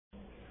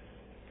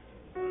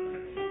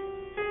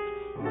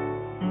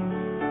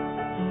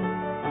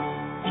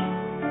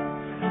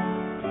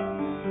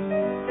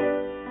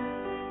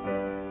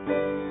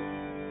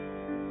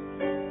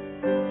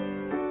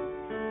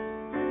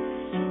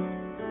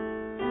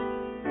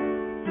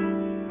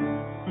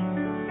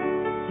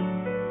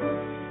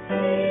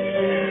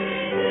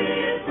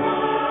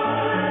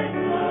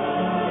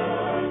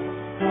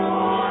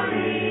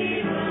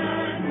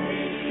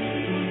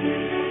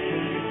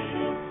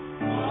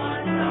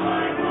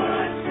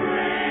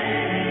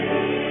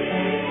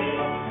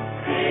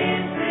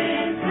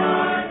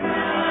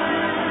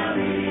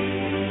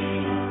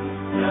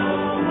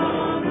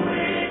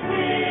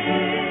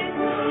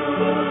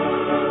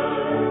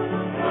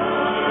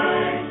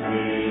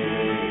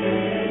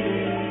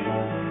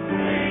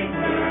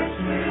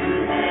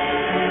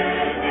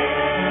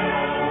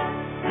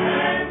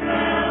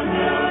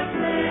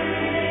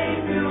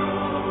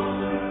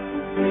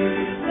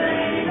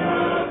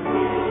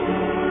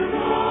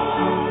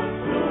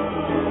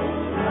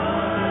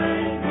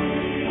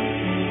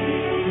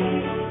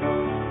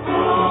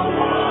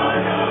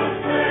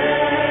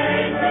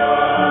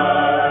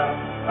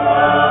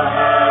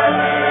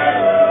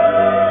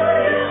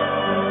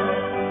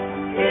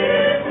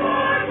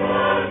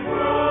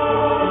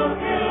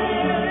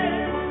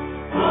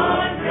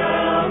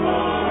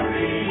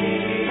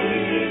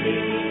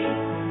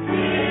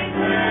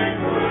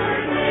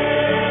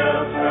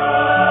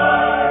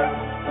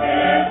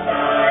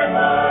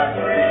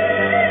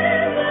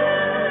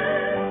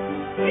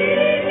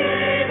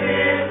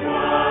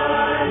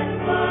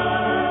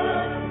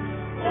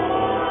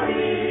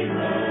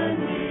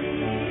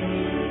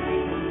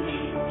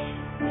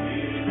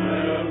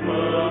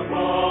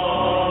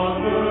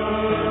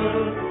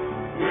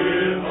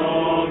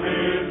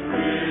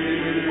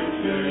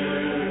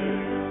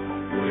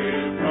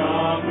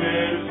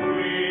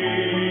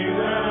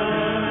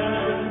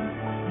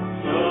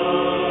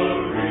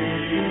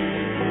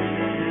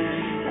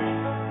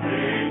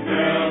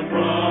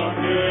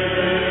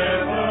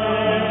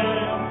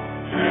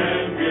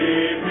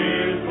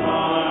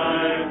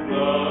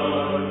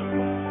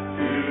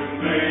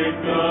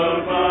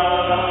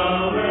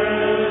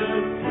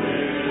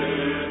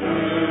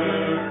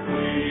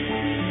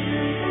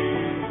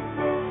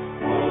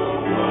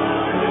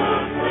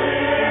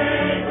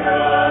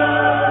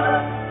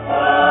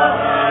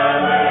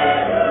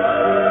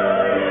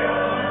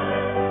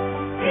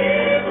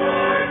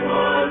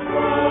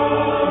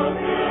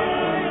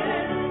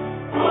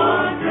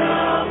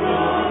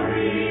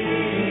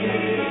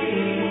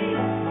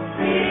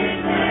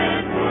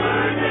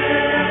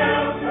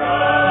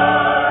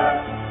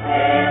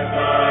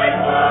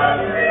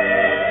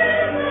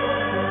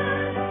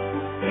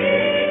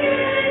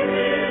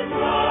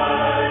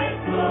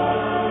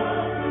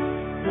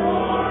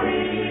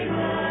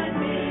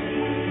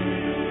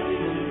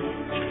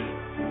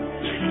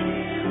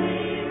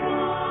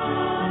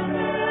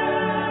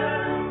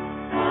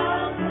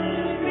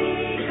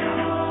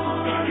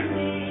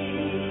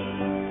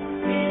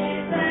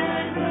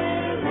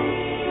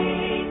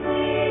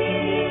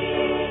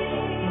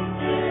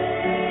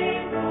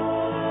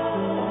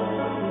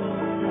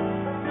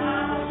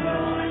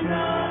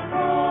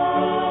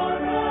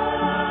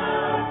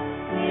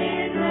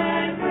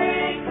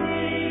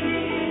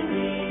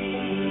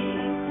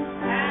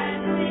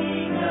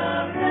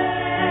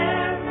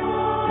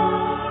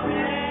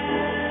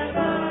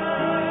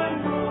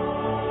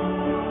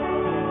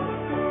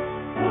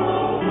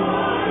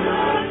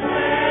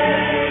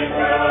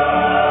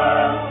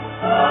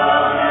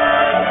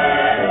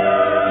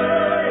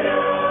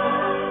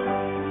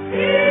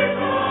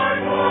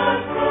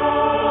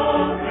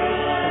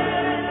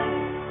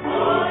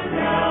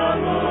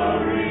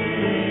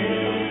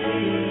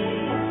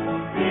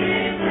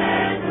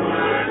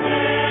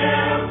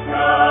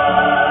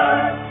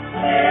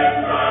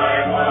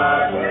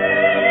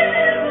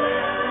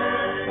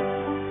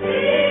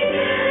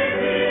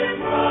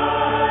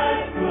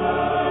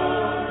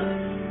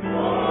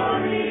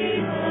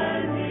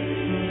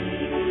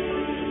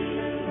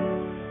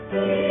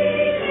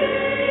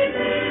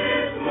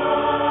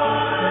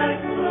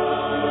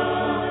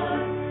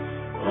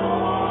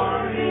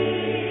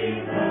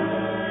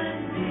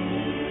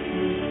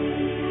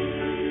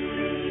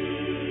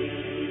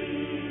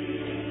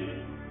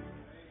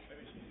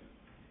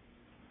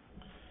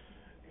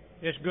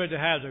It's good to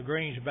have the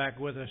Greens back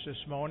with us this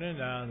morning.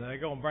 They're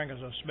going to bring us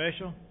a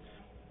special.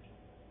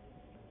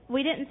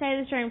 We didn't say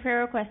this during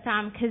prayer request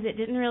time because it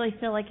didn't really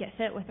feel like it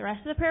fit with the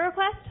rest of the prayer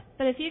request.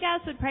 But if you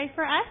guys would pray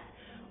for us,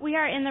 we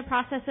are in the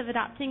process of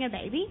adopting a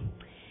baby.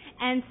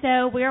 And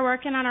so we are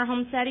working on our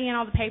home study and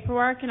all the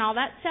paperwork and all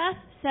that stuff.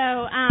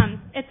 So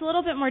it's a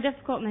little bit more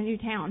difficult in the new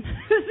town.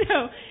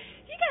 So if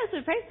you guys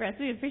would pray for us,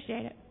 we would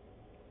appreciate it.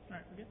 All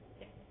right, we're good.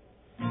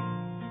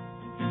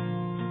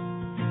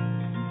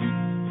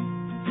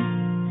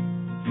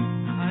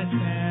 I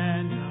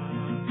stand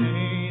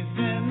amazed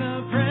in the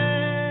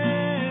presence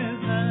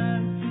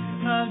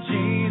of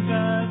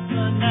Jesus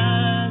the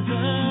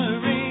Nazarene,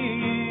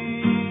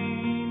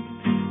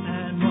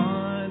 and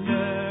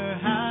wonder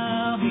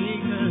how He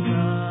could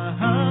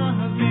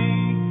love me,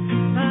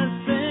 a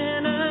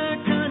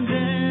sinner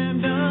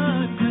condemned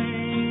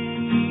unclean.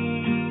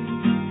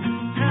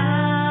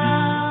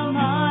 How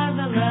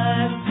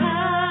marvelous,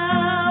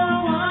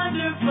 how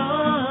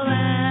wonderful,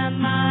 and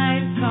my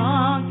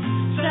song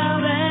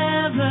shall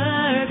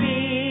ever be.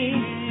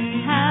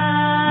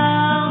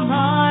 How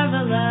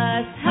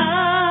marvelous,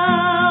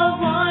 how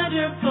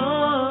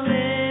wonderful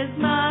is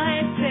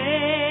my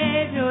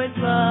Savior's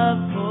love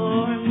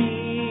for me.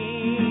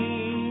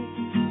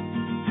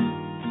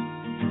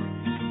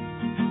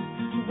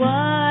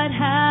 What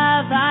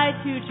have I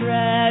to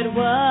dread?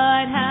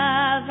 What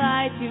have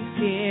I to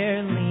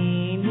fear?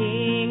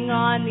 Leaning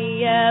on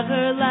the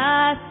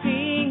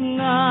everlasting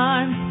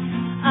arms,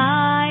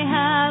 I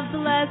have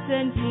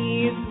blessed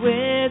peace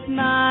with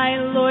my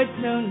Lord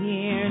so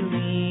near.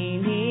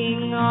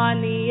 Leaning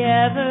on the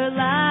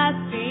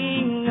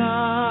everlasting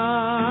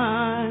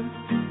arms,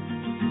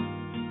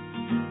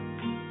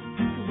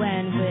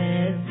 when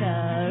with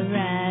the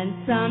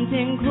ransomed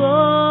in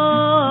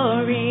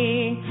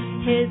glory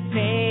His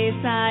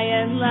face I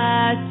at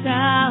last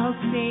shall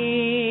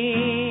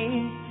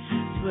see.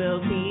 'Twill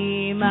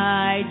be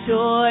my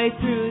joy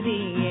through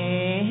the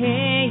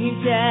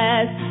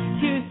ages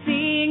to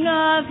sing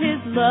of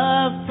His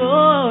love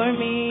for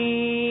me.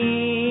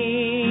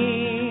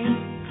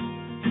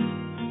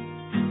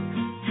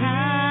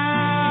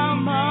 How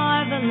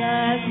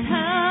marvelous,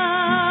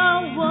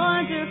 how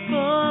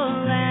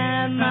wonderful,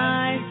 and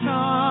my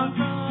song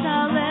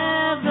shall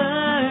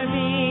ever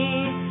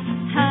be.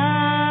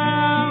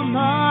 How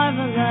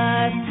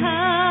marvelous,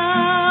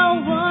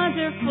 how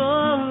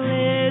wonderful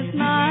is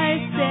my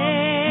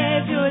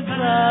Savior's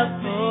love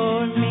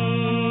for me.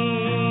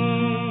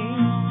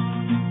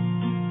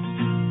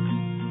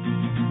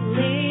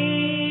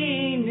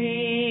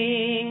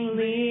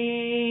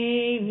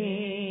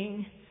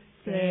 Leaning,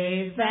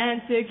 safe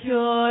and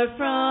secure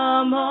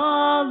from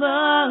all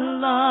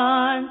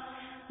alarms.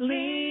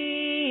 Leaning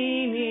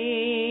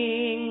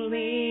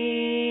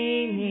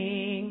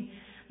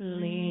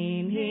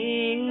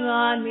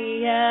on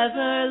the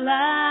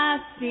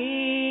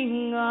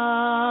everlasting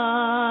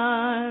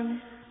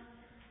arms.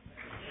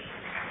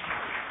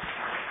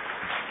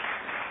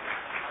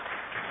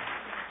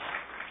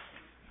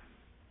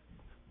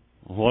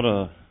 What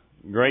a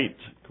great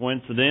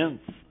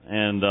coincidence,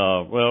 and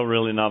well,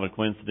 really not a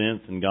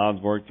coincidence. In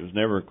God's work, there's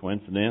never a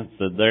coincidence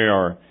that they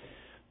are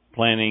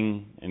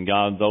planning and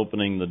God's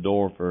opening the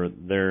door for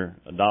their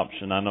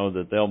adoption. I know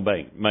that they'll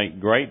make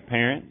great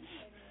parents,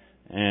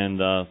 and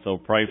so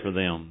pray for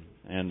them.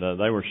 And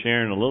they were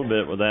sharing a little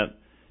bit with that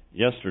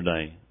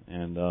yesterday,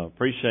 and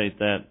appreciate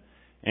that,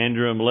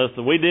 Andrew and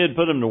Melissa. We did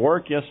put them to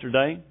work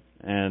yesterday,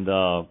 and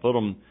put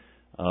them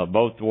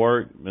both to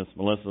work. Miss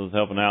Melissa was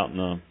helping out in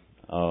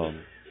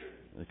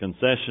the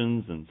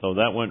concessions, and so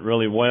that went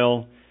really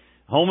well.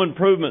 Home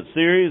improvement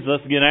series,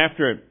 let's get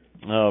after it.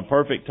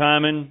 Perfect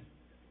timing.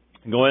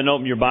 Go ahead and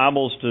open your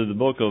Bibles to the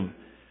book of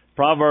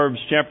Proverbs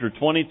chapter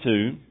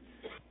 22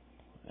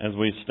 as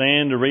we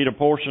stand to read a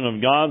portion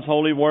of God's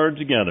holy word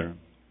together.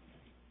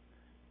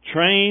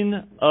 Train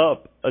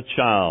up a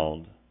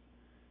child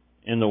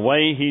in the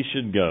way he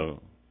should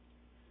go,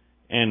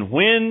 and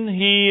when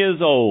he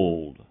is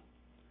old,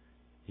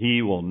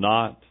 he will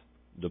not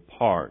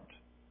depart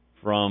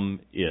from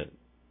it.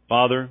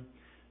 Father,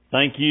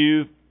 thank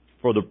you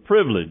for the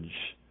privilege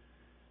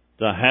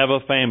to have a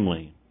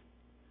family.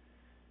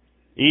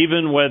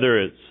 Even whether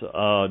it's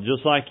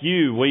just like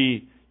you,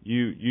 we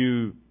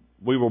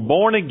were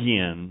born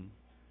again,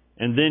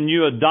 and then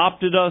you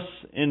adopted us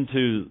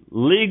into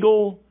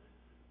legal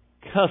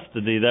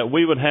custody, that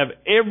we would have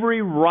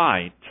every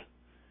right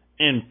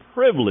and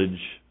privilege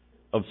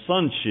of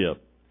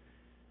sonship.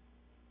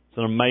 It's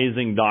an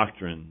amazing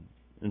doctrine.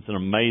 It's an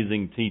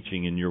amazing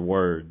teaching in your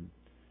word.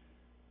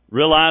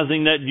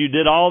 Realizing that you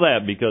did all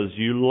that because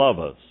you love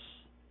us.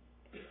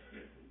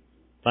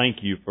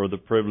 Thank you for the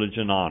privilege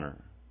and honor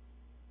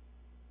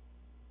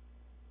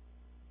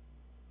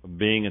of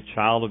being a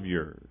child of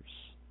yours.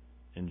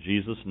 In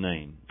Jesus'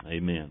 name,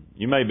 amen.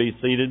 You may be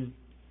seated.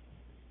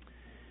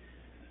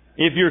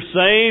 If you're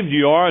saved,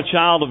 you are a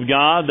child of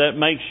God. That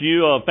makes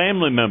you a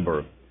family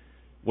member.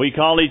 We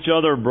call each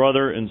other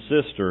brother and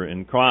sister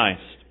in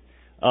Christ.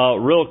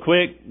 Real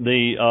quick,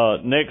 the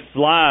next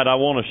slide, I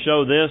want to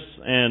show this,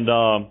 and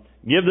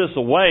give this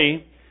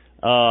away.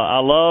 I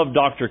love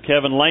Dr.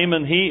 Kevin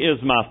Lehman. He is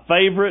my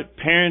favorite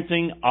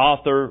parenting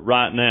author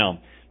right now.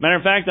 Matter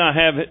of fact, I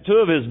have two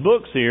of his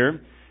books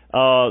here.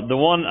 The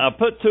one, I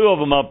put two of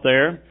them up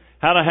there.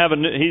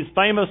 He's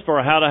famous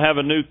for how to have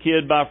a new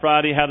kid by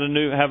Friday, how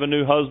to have a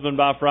new husband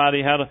by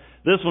Friday,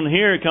 this one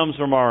here comes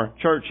from our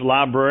church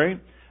library.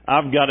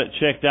 I've got it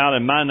checked out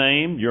in my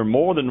name. You're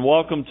more than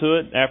welcome to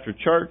it. After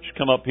church,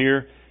 come up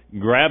here,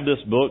 grab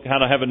this book, How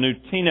to Have a New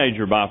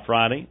Teenager by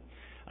Friday.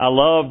 I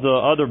love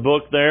the other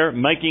book there,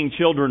 Making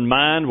Children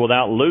Mind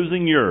Without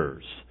Losing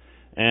Yours,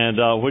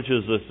 and which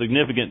is a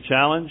significant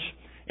challenge.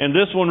 And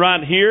this one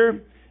right here,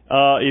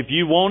 if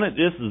you want it,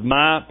 this is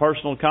my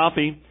personal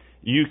copy.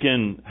 You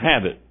can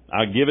have it.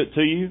 I'll give it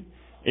to you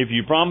if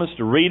you promise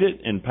to read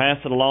it and pass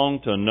it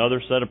along to another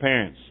set of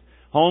parents.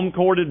 Home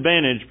Court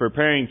Advantage,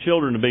 Preparing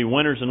Children to be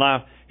Winners in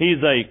Life. He's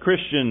a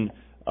Christian,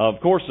 of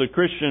course, a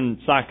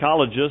Christian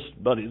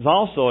psychologist, but he's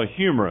also a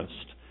humorist.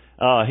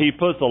 He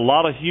puts a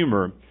lot of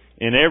humor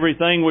in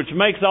everything, which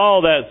makes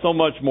all that so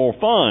much more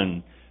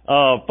fun.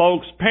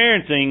 Folks,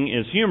 parenting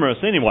is humorous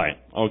anyway,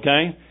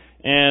 okay?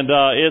 And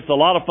it's a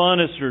lot of fun.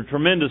 It's a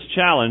tremendous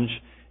challenge,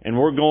 and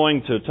we're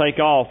going to take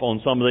off on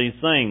some of these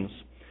things.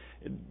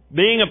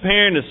 Being a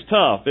parent is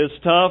tough. It's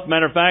tough.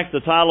 Matter of fact,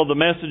 the title of the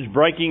message,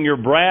 Breaking Your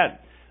Brat,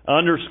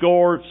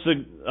 underscore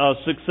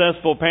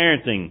successful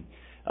parenting.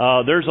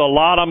 There's a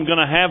lot I'm going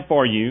to have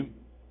for you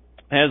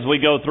as we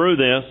go through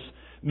this.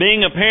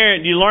 Being a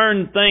parent, you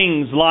learn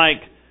things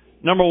like,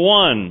 number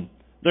one,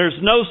 there's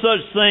no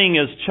such thing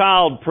as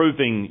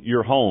child-proofing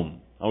your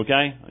home,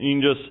 okay? You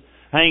can just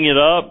hang it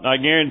up. I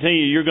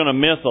guarantee you're going to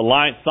miss a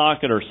light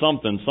socket or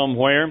something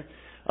somewhere.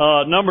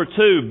 Number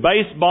two,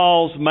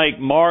 baseballs make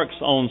marks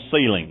on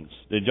ceilings.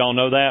 Did y'all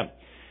know that?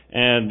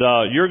 And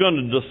you're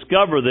going to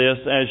discover this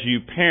as you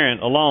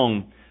parent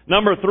along.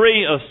 Number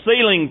three, a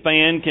ceiling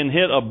fan can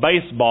hit a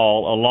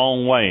baseball a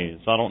long ways.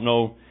 I don't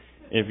know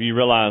if you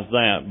realize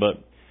that.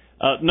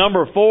 But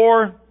number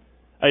four,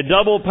 a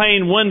double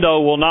pane window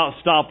will not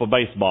stop a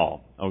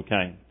baseball.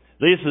 Okay.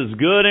 This is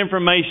good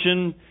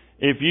information.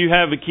 If you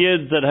have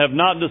kids that have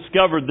not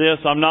discovered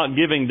this, I'm not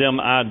giving them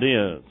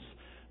ideas.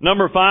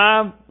 Number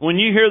five, when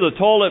you hear the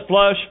toilet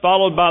flush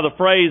followed by the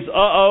phrase,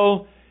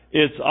 uh-oh,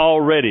 it's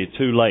already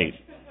too late.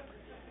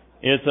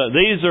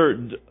 These are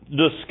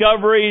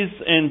discoveries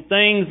and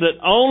things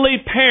that only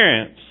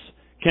parents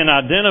can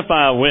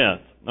identify with,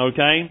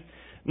 okay?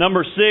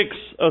 Number six,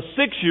 a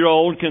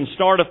 6-year-old can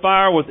start a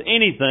fire with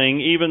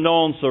anything, even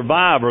though on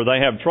Survivor they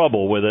have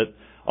trouble with it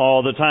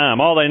all the time.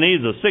 All they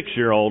need is a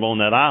 6-year-old on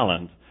that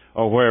island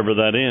or wherever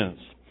that is.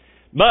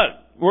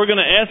 But we're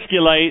going to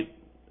escalate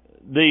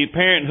the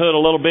parenthood a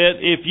little bit.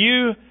 If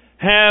you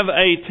have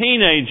a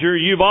teenager,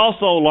 you've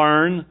also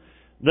learned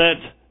that,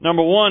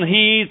 number one,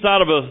 he eats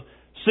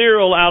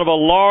cereal out of a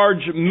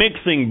large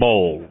mixing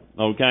bowl,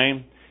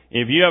 okay?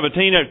 If you have a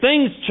teenager,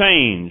 things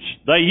change.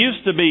 They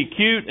used to be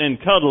cute and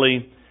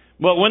cuddly,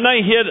 but when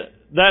they hit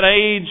that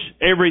age,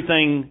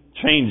 everything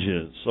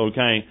changes,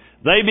 okay?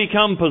 They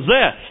become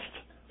possessed,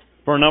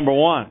 for number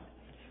one.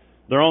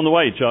 They're on the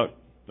way, Chuck.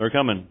 They're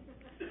coming.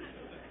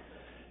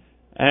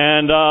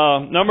 And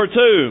number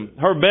two,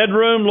 her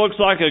bedroom looks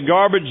like a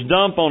garbage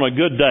dump on a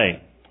good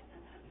day.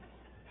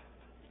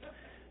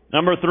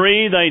 Number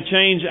three, they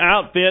change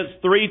outfits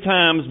 3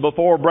 times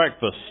before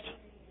breakfast.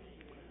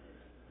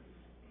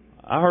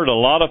 I heard a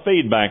lot of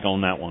feedback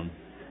on that one.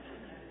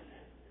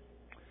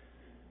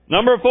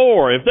 Number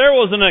four, if there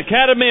was an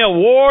Academy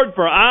Award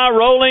for eye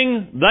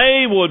rolling,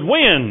 they would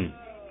win.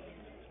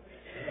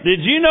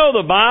 Did you know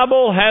the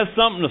Bible has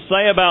something to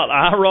say about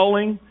eye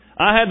rolling?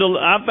 I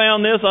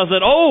found this. I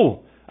said,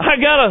 "Oh, I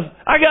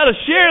gotta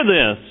share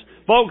this,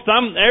 folks."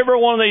 Every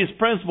one of these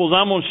principles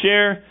I'm going to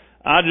share.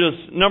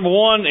 Number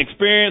one,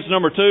 experience.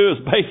 Number two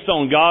is based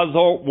on God's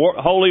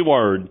holy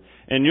word,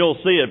 and you'll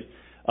see it.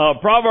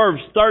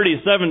 Proverbs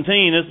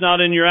 30:17. It's not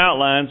in your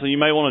outline, so you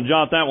may want to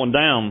jot that one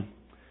down.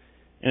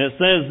 And it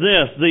says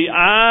this: the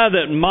eye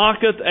that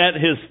mocketh at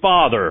his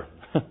father,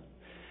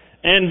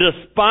 and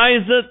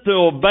despiseth to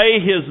obey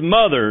his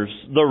mothers,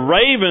 the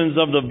ravens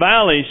of the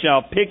valley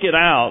shall pick it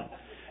out,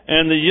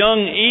 and the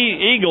young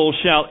eagle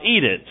shall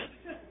eat it.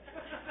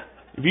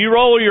 If you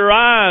roll your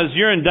eyes,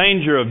 you're in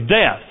danger of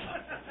death.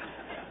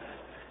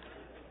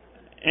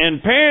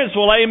 And parents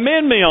will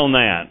amen me on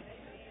that.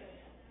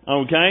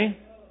 Okay?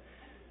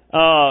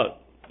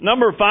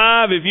 Number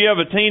five, if you have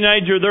a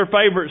teenager, their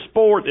favorite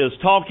sport is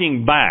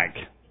talking back.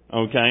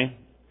 Okay?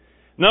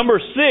 Number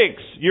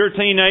six, your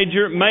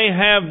teenager may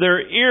have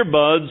their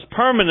earbuds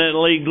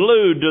permanently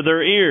glued to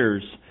their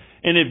ears.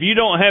 And if you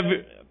don't have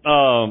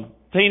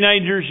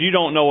teenagers, you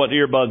don't know what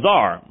earbuds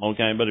are.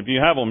 Okay? But if you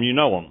have them, you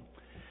know them.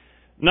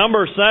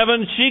 Number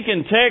seven, she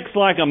can text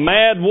like a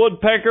mad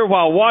woodpecker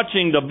while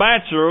watching The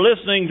Bachelor,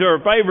 listening to her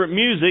favorite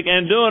music,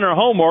 and doing her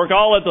homework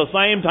all at the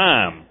same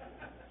time.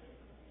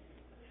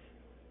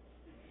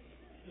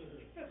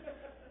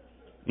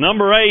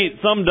 Number eight,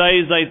 some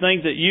days they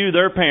think that you,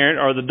 their parent,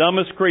 are the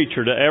dumbest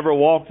creature to ever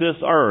walk this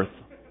earth.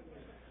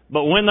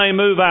 But when they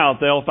move out,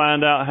 they'll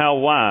find out how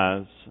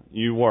wise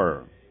you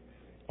were.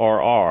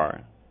 or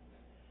are.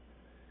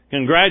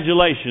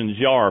 Congratulations,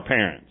 you are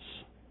parents.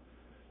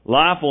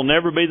 Life will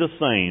never be the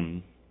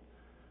same,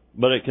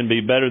 but it can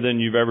be better than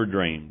you've ever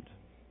dreamed.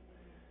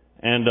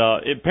 And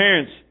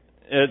parents,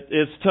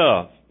 it's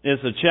tough.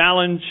 It's a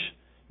challenge.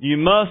 You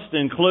must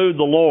include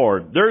the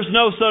Lord. There's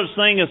no such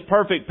thing as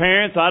perfect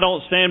parents. I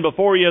don't stand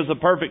before you as a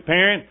perfect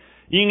parent.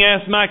 You can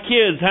ask my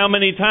kids how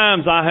many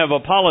times I have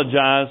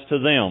apologized to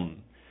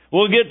them.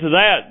 We'll get to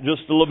that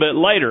just a little bit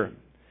later.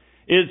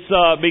 It's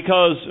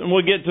because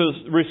we'll get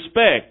to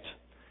respect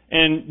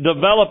and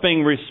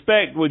developing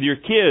respect with your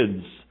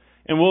kids.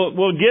 And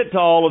we'll get to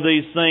all of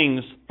these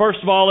things. First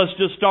of all, let's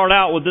just start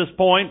out with this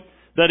point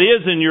that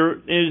is in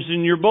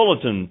your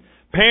bulletin.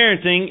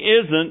 Parenting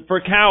isn't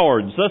for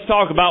cowards. Let's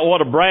talk about what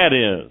a brat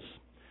is.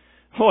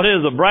 What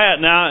is a brat?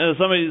 Now,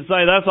 somebody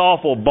say that's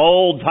awful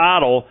bold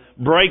title,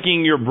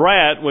 breaking your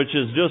brat, which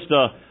is just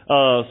a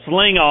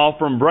sling off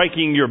from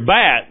breaking your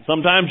bat.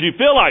 Sometimes you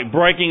feel like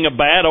breaking a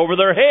bat over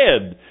their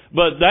head,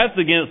 but that's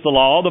against the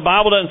law. The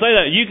Bible doesn't say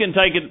that. You can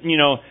take it,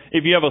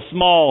 if you have a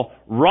small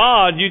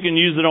rod, you can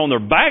use it on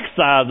their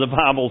backside, the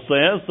Bible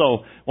says,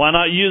 so why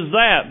not use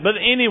that? But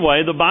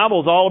anyway, the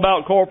Bible's all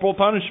about corporal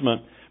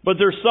punishment. But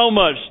there's so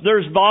much,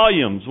 there's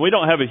volumes. We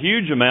don't have a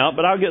huge amount,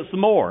 but I'll get some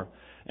more.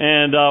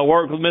 And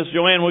work with Miss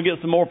Joanne, we'll get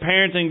some more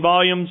parenting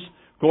volumes.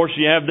 Of course,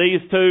 you have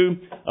these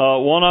two.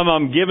 One of them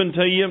I'm giving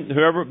to you.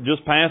 Whoever,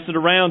 just pass it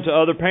around to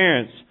other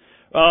parents.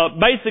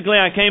 Basically,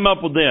 I came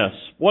up with this.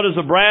 What is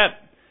a brat?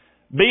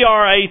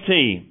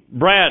 B-R-A-T.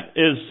 Brat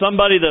is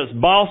somebody that's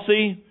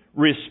bossy,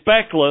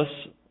 respectless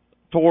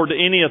toward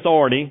any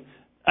authority.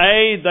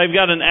 A, they've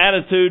got an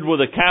attitude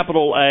with a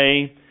capital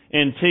A,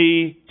 and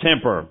T,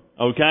 temper.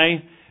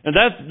 Okay? And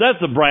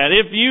that's a brat.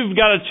 If you've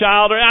got a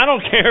child, or I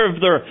don't care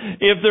if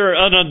they're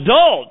an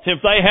adult,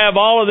 if they have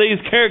all of these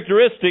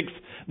characteristics,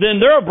 then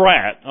they're a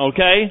brat,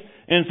 okay?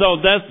 And so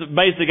that's the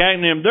basic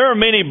acronym. There are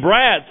many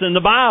brats in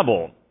the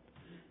Bible.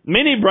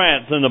 Many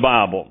brats in the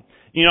Bible.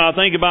 I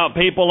think about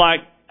people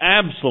like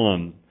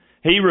Absalom.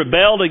 He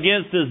rebelled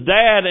against his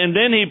dad, and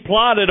then he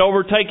plotted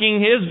overtaking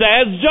his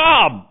dad's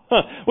job,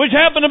 which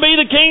happened to be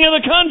the king of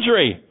the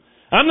country.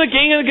 I'm the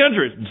king of the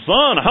country.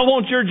 Son, I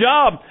want your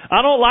job.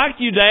 I don't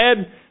like you,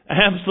 Dad.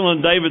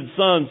 Absalom, David's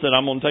son, said,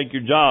 I'm going to take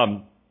your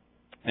job,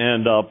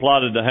 and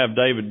plotted to have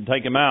David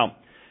take him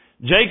out.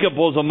 Jacob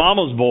was a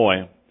mama's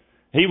boy.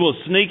 He was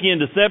sneaky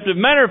and deceptive.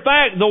 Matter of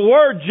fact, the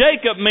word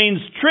Jacob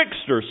means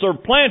trickster,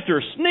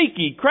 supplanter,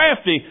 sneaky,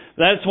 crafty.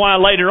 That's why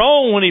later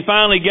on, when he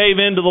finally gave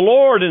in to the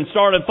Lord and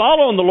started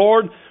following the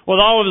Lord with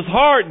all of his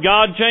heart,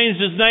 God changed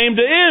his name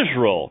to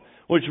Israel,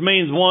 which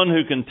means one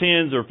who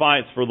contends or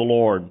fights for the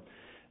Lord.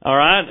 All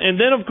right. And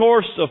then, of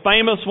course, a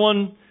famous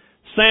one,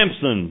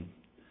 Samson.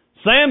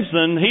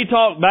 Samson, he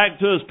talked back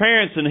to his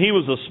parents, and he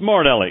was a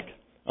smart aleck.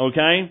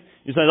 Okay?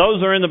 You say, those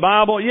are in the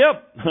Bible?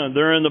 Yep,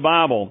 they're in the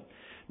Bible.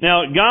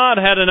 Now, God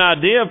had an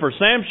idea for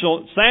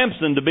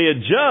Samson to be a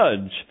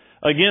judge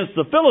against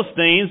the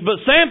Philistines,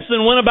 but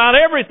Samson went about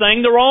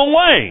everything the wrong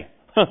way.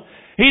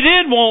 He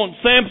did want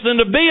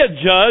Samson to be a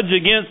judge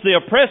against the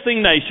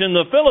oppressing nation,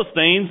 the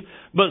Philistines,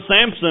 but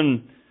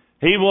Samson,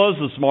 he was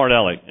a smart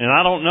aleck. And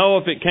I don't know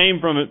if it came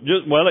from, it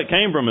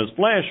came from his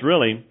flesh,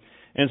 really.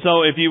 And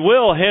so, if you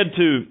will, head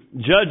to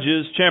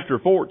Judges chapter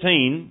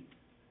 14.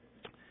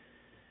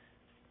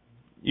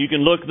 You can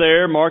look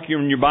there, mark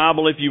in your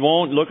Bible if you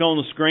want. Look on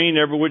the screen,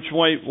 every which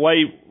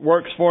way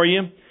works for you.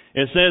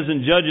 It says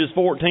in Judges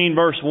 14,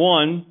 verse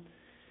 1,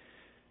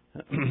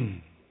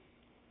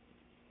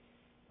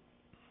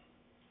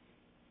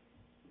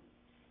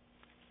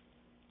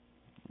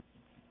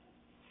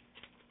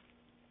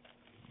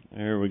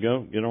 there we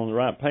go. Get on the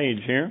right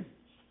page here.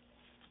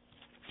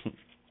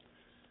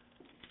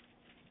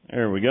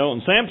 There we go.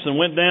 And Samson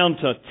went down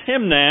to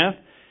Timnath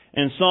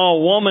and saw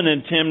a woman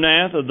in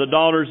Timnath of the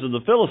daughters of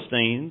the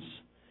Philistines.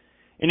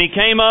 And he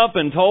came up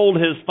and told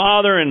his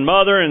father and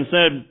mother and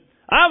said,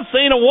 I've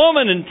seen a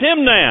woman in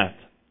Timnath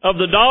of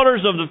the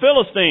daughters of the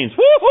Philistines.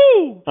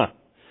 Woo-hoo!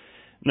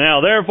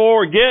 Now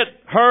therefore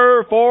get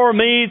her for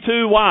me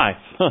to wife.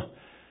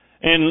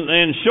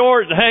 In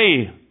short,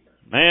 hey,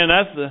 man,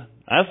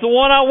 that's the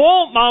one I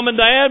want, Mom and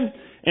Dad.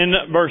 In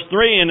verse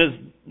 3,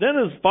 then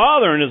his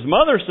father and his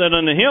mother said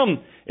unto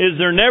him, Is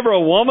there never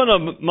a woman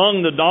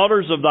among the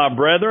daughters of thy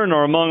brethren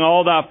or among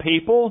all thy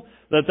people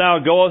that thou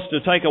goest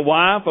to take a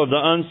wife of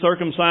the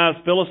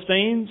uncircumcised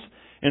Philistines?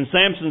 And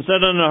Samson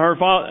said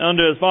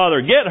unto his father,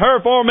 Get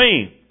her for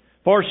me,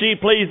 for she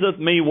pleaseth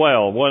me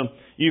well. Well,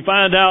 you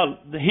find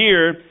out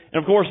here,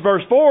 and of course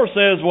verse 4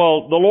 says,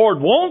 well, the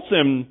Lord wants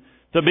him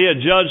to be a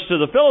judge to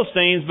the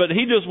Philistines, but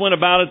he just went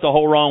about it the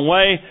whole wrong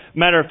way.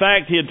 Matter of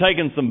fact, he had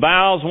taken some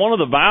vows. One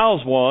of the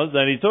vows was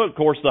that he took, of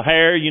course, the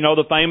hair,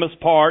 the famous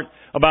part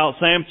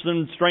about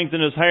Samson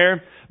strengthening his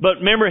hair.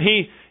 But remember,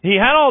 he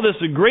had all this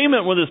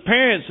agreement with his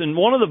parents, and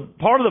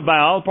part of the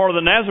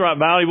Nazirite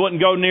vow, he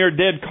wouldn't go near a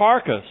dead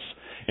carcass.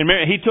 And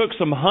remember, he took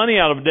some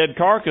honey out of a dead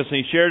carcass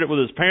and he shared it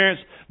with his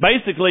parents.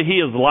 Basically, he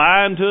is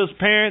lying to his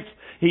parents.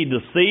 He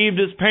deceived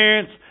his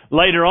parents.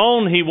 Later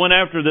on, he went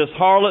after this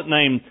harlot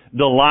named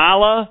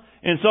Delilah,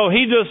 And so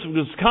he just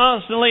was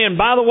constantly, and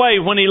by the way,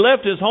 when he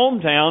left his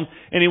hometown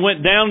and he went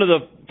down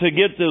to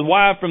get the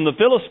wife from the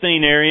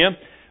Philistine area,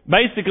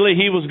 basically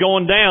he was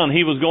going down.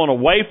 He was going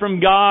away from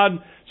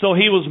God. So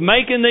he was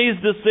making these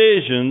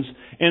decisions.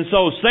 And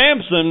so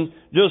Samson,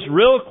 just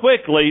real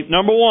quickly,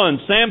 number one,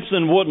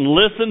 Samson wouldn't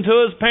listen to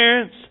his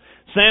parents.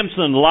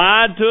 Samson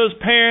lied to his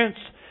parents.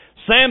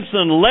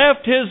 Samson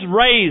left his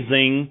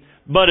raising,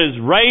 but his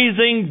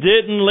raising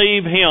didn't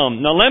leave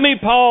him. Now let me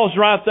pause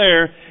right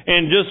there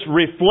and just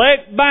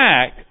reflect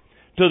back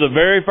to the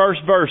very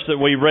first verse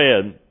that we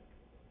read.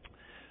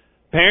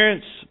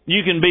 Parents,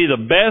 you can be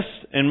the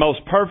best and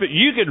most perfect.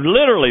 You could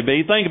literally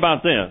be, think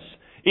about this.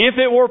 If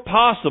it were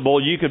possible,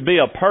 you could be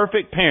a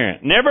perfect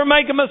parent. Never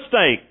make a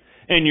mistake,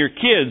 and your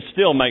kids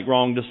still make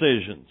wrong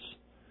decisions.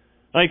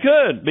 They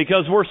could,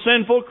 because we're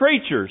sinful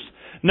creatures.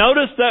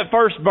 Notice that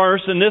first verse,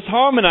 and this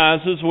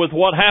harmonizes with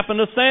what happened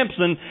to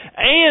Samson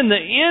and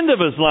the end of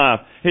his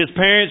life. His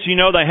parents,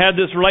 they had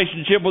this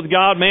relationship with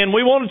God. Man,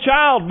 we want a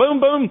child. Boom,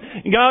 boom.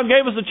 God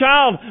gave us a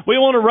child. We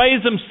want to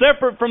raise them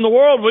separate from the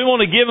world. We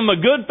want to give them a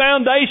good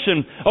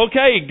foundation.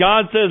 Okay,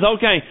 God says,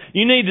 okay,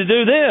 you need to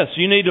do this.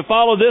 You need to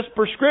follow this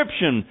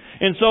prescription.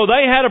 And so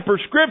they had a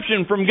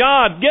prescription from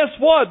God. Guess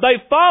what? They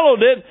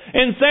followed it,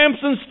 and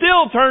Samson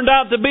still turned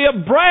out to be a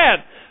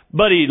brat.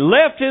 But he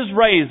left his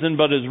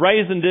raising, but his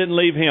raising didn't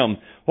leave him.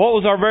 What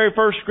was our very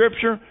first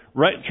scripture?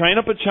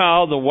 Train up a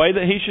child the way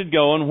that he should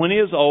go, and when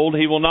he is old,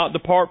 he will not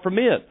depart from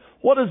it.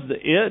 What is the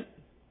it?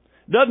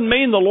 Doesn't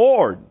mean the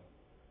Lord.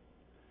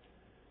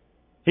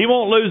 He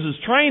won't lose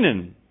his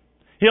training.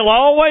 He'll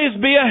always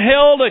be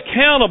held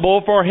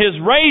accountable for his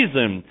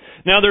raising.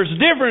 Now there's a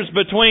difference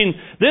between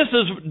this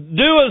is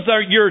do as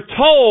you're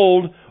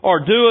told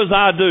or do as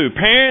I do.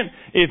 Parent,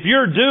 if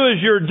your do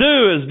as your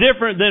do is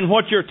different than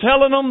what you're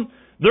telling them,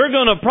 they're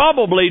going to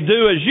probably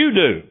do as you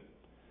do.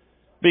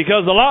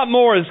 Because a lot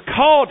more is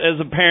caught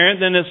as a parent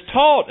than is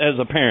taught as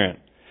a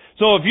parent.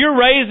 So if you're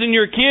raising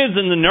your kids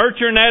in the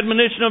nurture and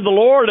admonition of the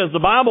Lord, as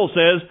the Bible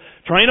says,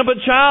 train up a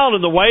child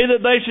in the way that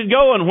they should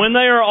go, and when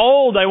they are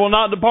old, they will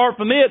not depart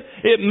from it.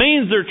 It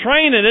means they're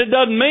training. It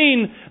doesn't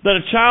mean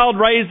that a child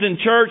raised in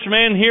church,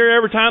 man, here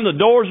every time the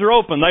doors are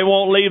open, they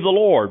won't leave the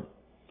Lord.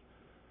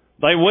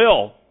 They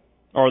will,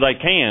 or they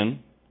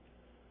can.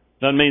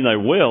 Doesn't mean they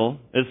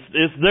will.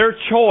 It's their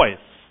choice.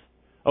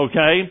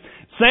 Okay?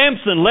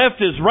 Samson left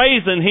his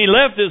raising. He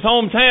left his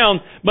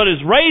hometown, but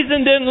his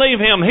raising didn't leave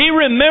him. He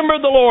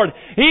remembered the Lord.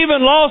 He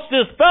even lost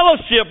his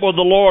fellowship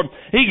with the Lord.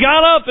 He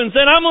got up and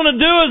said, I'm going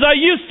to do as I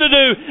used to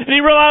do. And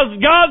he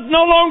realized God's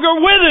no longer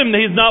with him.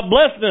 He's not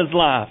blessed in his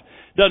life.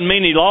 Doesn't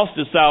mean he lost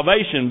his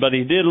salvation, but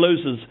he did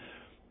lose his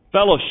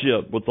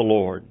fellowship with the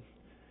Lord.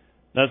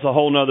 That's a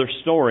whole other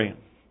story.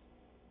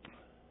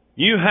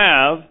 You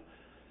have,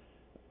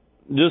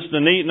 just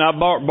a neat, and I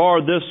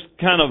borrowed this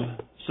kind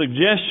of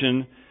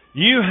suggestion,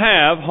 you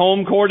have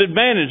home court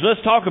advantage.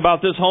 Let's talk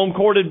about this home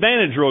court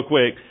advantage real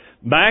quick.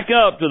 Back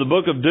up to the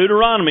book of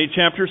Deuteronomy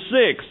chapter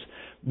 6.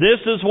 This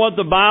is what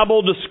the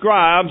Bible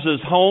describes as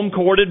home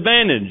court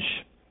advantage.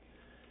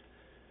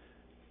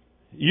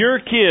 Your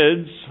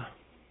kids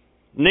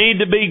need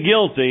to be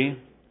guilty,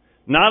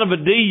 not of a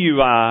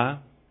DUI,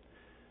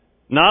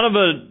 not of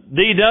a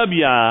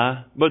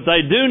DWI, but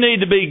they do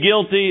need to be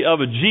guilty of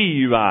a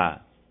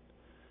GUI.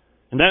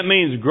 And that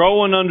means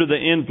growing under the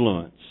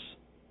influence.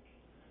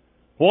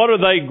 What are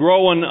they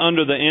growing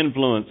under the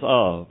influence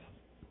of?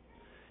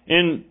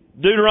 In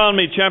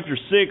Deuteronomy chapter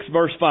 6,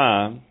 verse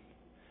 5,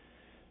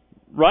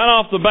 right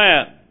off the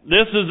bat,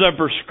 this is a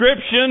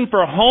prescription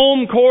for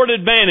home court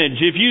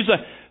advantage. If you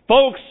say,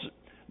 folks,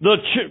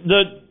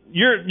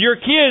 your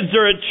kids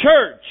are at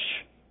church.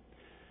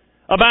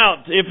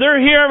 If they're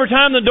here every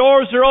time the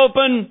doors are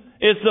open,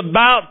 it's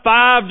about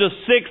 5 to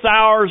 6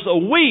 hours a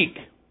week.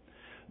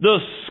 The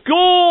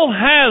school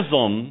has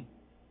them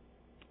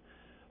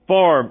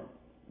for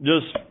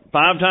just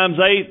 5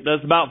 times 8,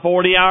 that's about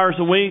 40 hours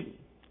a week.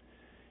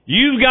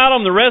 You've got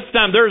them the rest of the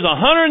time. There's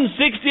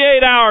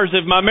 168 hours,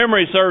 if my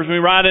memory serves me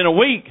right, in a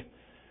week.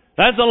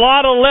 That's a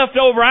lot of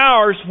leftover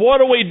hours. What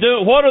do we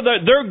do?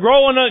 They're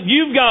growing up.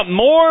 You've got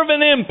more of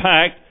an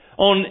impact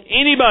on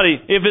anybody.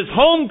 If it's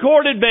home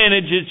court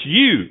advantage, it's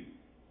you.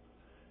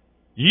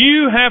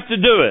 You have to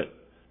do it.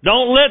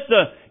 Don't let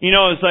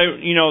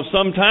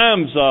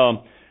sometimes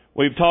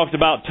we've talked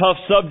about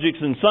tough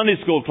subjects in Sunday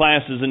school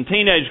classes and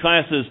teenage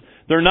classes.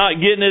 They're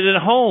not getting it at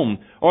home,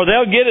 or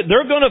they'll get it.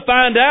 They're going to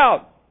find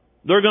out.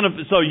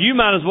 So you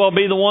might as well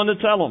be the one to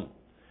tell them.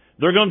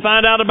 They're going to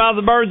find out about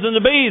the birds and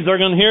the bees. They're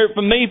going to hear it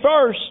from me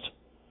first.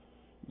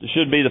 It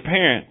should be the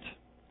parent.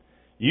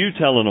 You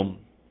telling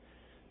them.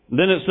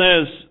 Then it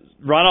says,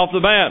 right off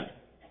the bat,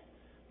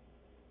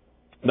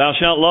 thou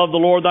shalt love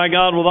the Lord thy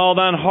God with all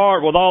thine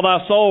heart, with all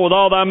thy soul, with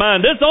all thy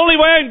mind. That's the only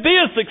way I can be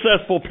a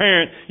successful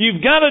parent. You've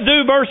got to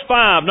do verse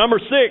 5,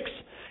 number 6.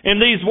 And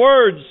these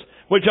words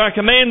which I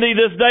command thee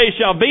this day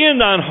shall be in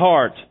thine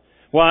heart.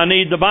 Well, I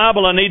need the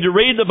Bible. I need to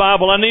read the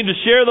Bible. I need to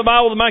share the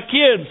Bible with my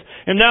kids.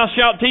 And thou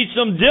shalt teach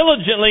them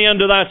diligently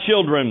unto thy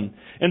children.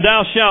 And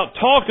thou shalt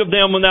talk of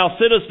them when thou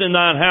sittest in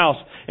thine house,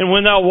 and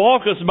when thou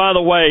walkest by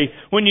the way,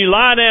 when you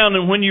lie down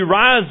and when you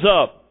rise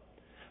up.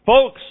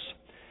 Folks,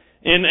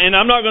 and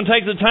I'm not going to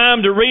take the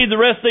time to read the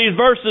rest of these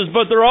verses,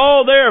 but they're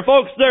all there.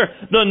 Folks,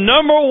 the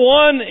number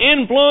one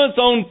influence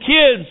on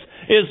kids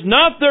is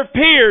not their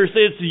peers,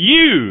 it's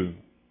you.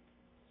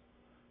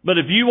 But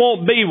if you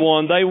won't be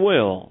one, they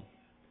will.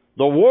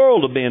 The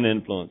world will be an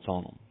influence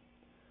on them.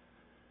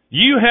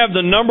 You have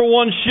the number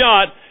one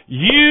shot.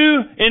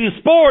 You in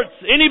sports,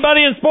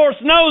 anybody in sports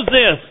knows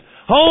this.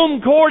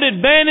 Home court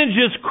advantage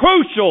is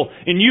crucial,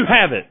 and you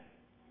have it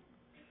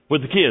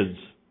with the kids.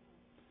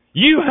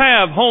 You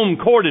have home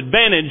court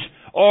advantage.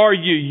 Are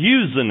you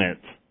using it?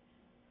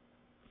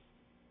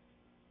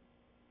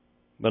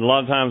 But a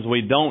lot of times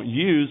we don't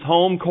use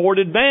home court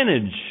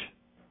advantage.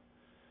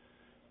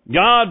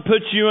 God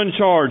puts you in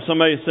charge.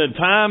 Somebody said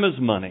time is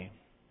money.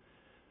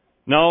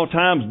 No,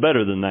 time's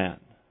better than that.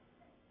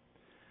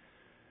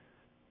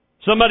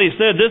 Somebody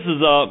said this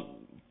is a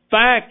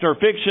fact or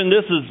fiction.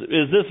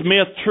 Is this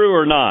myth true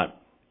or not?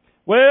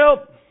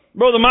 Well,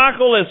 Brother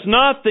Michael, it's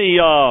not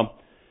the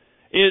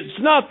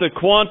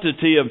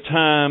quantity of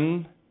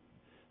time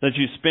that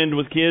you spend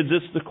with kids,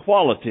 it's the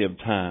quality of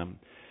time.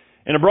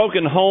 In a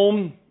broken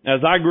home,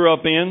 as I grew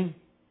up in,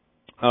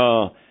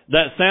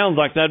 that sounds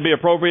like that'd be an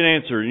appropriate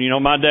answer. You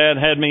know, my dad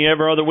had me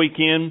every other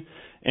weekend,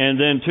 and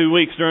then 2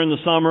 weeks during the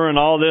summer and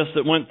all this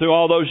that went through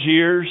all those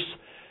years.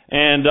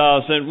 And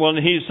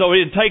so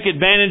he'd take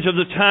advantage of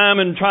the time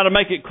and try to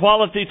make it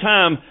quality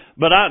time,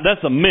 but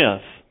that's a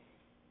myth.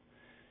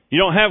 You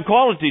don't have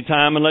quality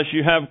time unless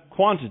you have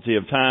quantity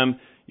of time.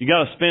 You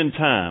got to spend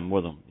time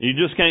with them. You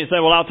just can't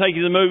say, well, I'll take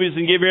you to the movies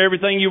and give you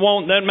everything you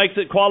want. That makes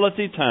it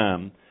quality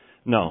time.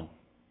 No.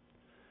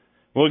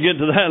 We'll get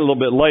to that a little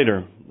bit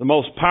later. The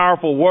most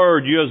powerful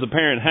word you as a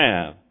parent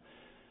have.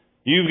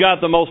 You've got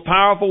the most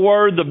powerful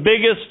word, the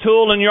biggest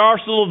tool in your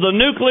arsenal, the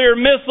nuclear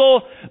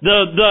missile,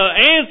 the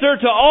answer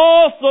to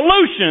all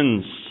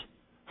solutions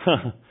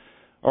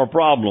or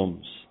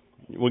problems.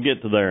 We'll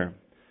get to there.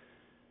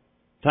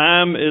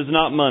 Time is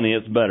not money,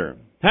 it's better.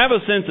 Have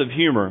a sense of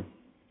humor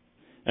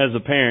as a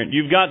parent.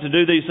 You've got to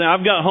do these things.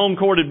 I've got home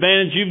court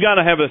advantage. You've got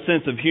to have a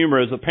sense of humor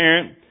as a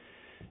parent.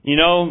 You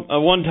know,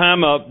 one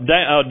time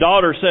a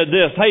daughter said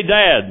this, "Hey,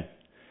 Dad,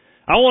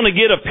 I want to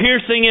get a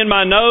piercing in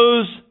my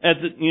nose."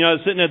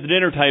 Sitting at the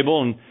dinner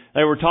table, and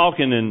they were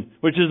talking,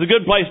 which is a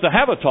good place to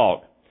have a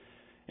talk.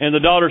 And the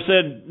daughter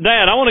said,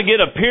 "Dad, I want to get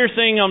a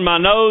piercing on my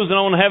nose, and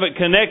I want to have it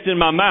connect in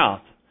my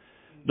mouth."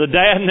 The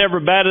dad never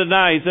batted an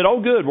eye. He said,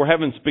 "Oh, good, we're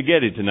having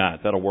spaghetti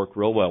tonight. That'll work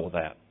real well with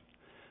that."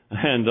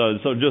 And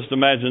so just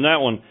imagine that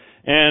one.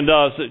 And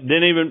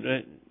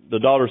the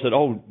daughter said,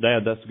 "Oh,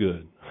 Dad, that's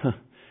good."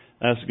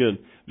 That's good.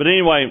 But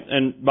anyway,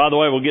 and by the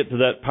way, we'll get to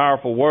that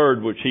powerful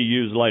word which he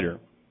used later.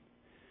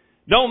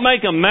 Don't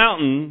make a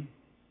mountain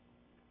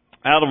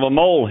out of a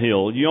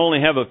molehill. You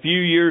only have a few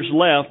years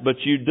left,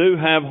 but you do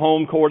have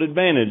home court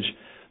advantage.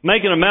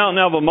 Making a mountain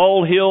out of a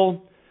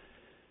molehill,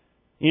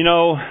 you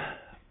know,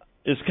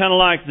 it's kind of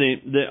like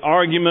the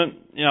argument.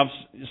 You know, I've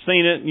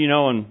seen it, you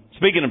know, and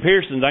speaking of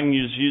piercings, I can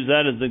just use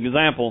that as an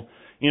example.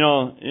 You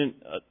know,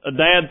 a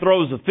dad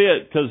throws a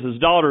fit because his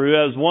daughter, who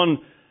has one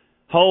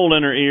hole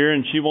in her ear,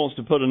 and she wants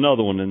to put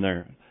another one in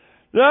there.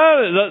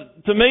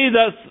 To me,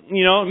 that's,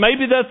 you know,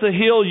 maybe that's a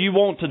hill you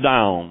want to die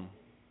on.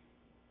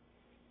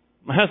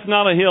 That's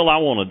not a hill I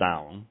want to die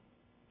on.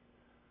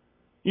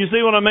 You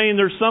see what I mean?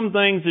 There's some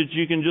things that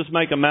you can just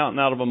make a mountain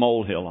out of a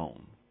molehill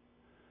on.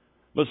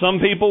 But some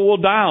people will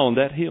die on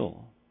that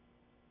hill.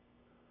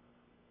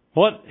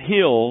 What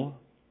hill?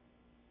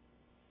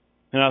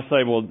 And I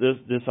say, well,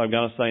 this I've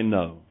got to say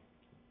no.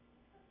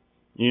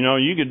 You know,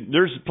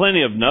 there's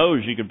plenty of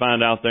no's you could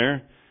find out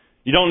there.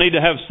 You don't need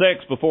to have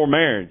sex before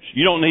marriage.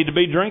 You don't need to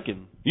be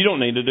drinking. You don't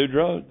need to do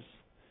drugs.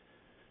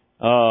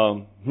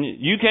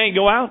 You can't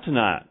go out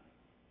tonight.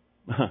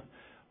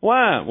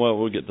 Why? Well,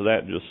 we'll get to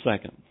that in just a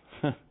second.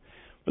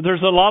 But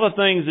there's a lot of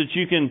things that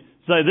you can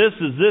say, this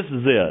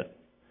is it.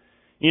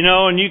 You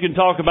know, and you can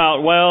talk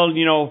about, well,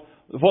 you know,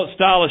 what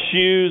style of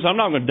shoes. I'm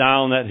not going to die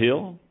on that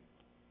hill.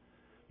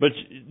 But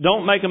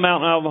don't make a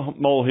mountain out of a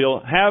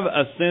molehill. Have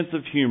a sense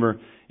of humor.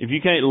 If you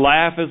can't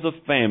laugh as a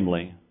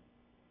family,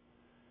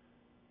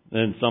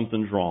 then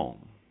something's wrong.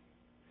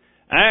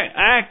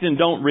 Act and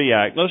don't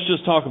react. Let's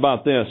just talk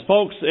about this.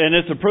 Folks, and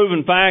it's a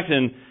proven fact,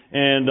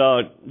 and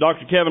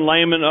Dr. Kevin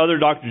Lehman, other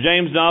Dr.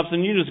 James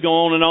Dobson, you just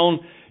go on and on.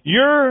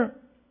 Your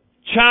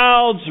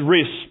child's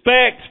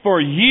respect for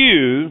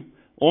you,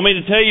 want me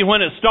to tell you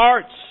when it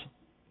starts?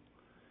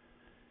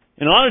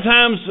 And a lot of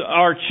times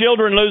our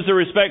children lose their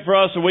respect for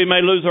us, or we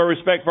may lose our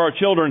respect for our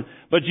children.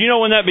 But you know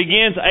when that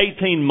begins?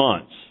 18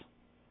 months.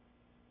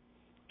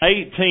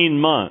 18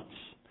 months.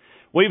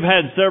 We've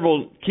had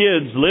several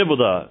kids live with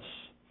us.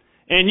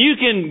 And you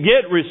can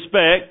get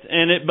respect,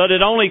 but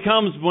it only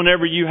comes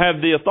whenever you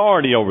have the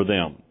authority over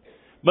them.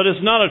 But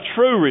it's not a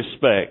true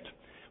respect.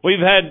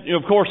 We've had,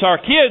 of course, our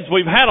kids,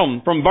 we've had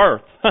them from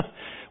birth.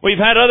 We've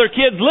had other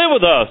kids live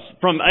with us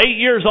from 8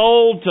 years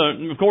old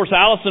to, of course,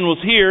 Allison was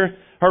here.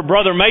 Her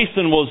brother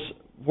Mason was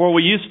where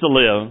we used to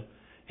live.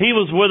 He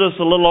was with us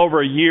a little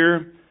over a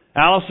year.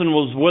 Allison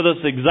was with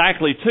us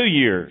exactly 2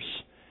 years.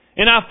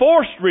 And I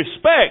forced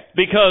respect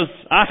because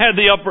I had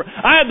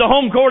the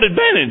home court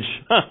advantage.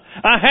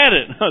 I had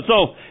it.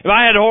 So if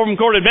I had a home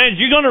court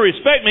advantage, you're going to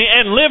respect me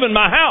and live in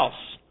my house.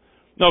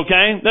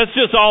 Okay? That's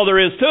just all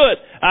there is to it.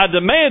 I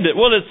demand it.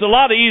 Well, it's a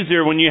lot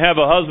easier when you have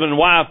a husband and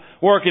wife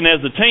working as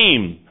a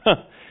team.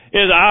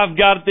 I've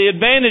got the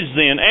advantage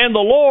then, and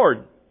the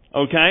Lord.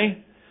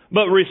 Okay?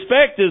 But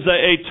respect is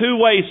a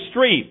two-way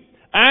street.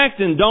 Act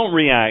and don't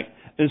react.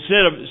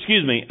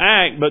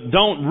 Act but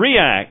don't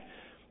react.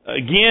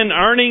 Again,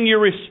 earning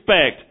your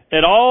respect.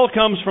 It all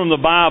comes from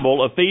the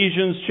Bible,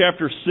 Ephesians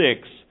chapter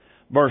 6,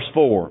 verse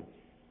 4.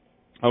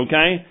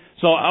 Okay?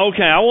 So,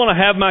 I want to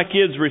have my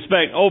kids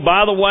respect. Oh,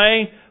 by the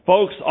way,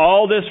 folks,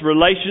 all this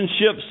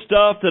relationship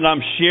stuff that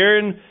I'm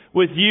sharing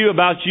with you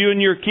about you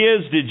and your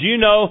kids, did you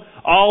know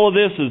all of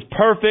this is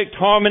perfect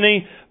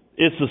harmony?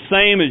 It's the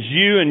same as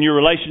you and your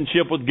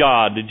relationship with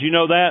God. Did you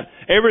know that?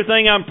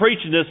 Everything I'm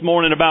preaching this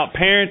morning about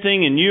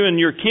parenting and you and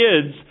your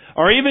kids,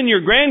 or even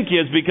your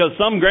grandkids, because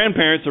some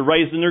grandparents are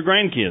raising their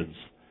grandkids.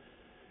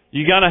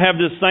 You got to have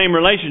this same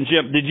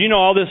relationship. Did you know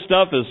all this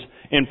stuff is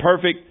in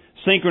perfect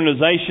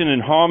synchronization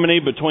and harmony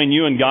between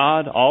you and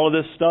God? All of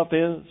this stuff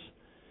is.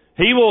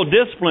 He will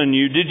discipline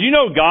you. Did you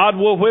know God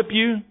will whip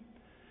you?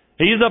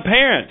 He's a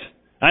parent.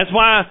 That's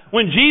why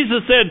when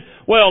Jesus said,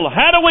 well,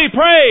 how do we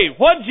pray?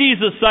 What did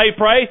Jesus say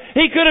pray?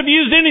 He could have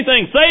used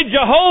anything. Say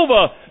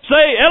Jehovah.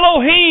 Say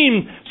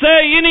Elohim.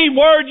 Say any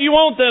word you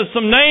want. There's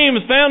some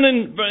names found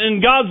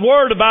in God's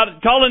Word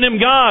about calling Him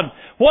God.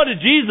 What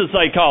did Jesus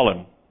say call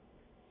Him?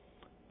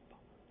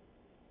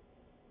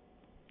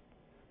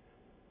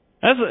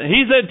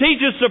 He said,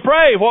 teach us to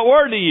pray. What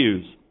word to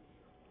use?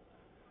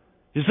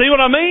 You see what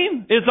I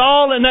mean? It's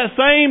all in that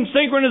same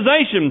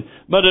synchronization.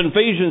 But in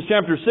Ephesians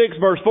chapter 6,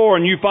 verse 4,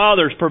 and you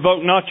fathers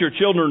provoke not your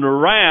children to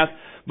wrath,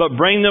 but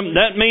bring them,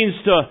 that means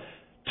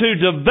to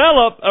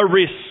develop a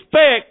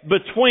respect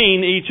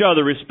between each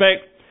other.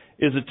 Respect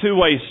is a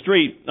two-way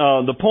street.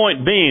 The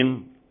point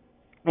being,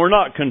 we're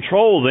not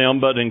control them,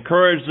 but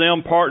encourage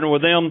them, partner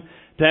with them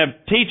to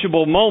have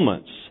teachable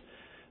moments.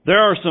 There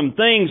are some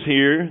things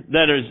here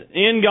that is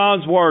in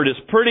God's Word. It's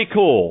pretty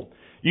cool.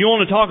 You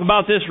want to talk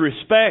about this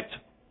respect?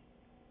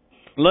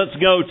 Let's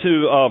go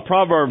to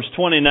Proverbs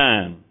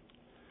 29.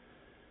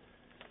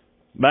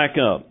 Back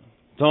up.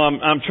 So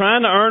I'm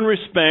trying to earn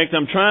respect.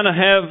 I'm trying to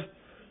have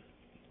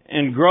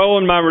and grow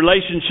in my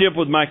relationship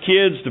with my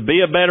kids to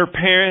be a better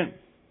parent.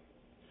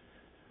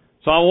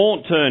 So I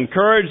want to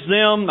encourage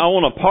them. I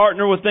want to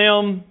partner with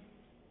them.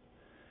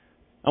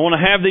 I want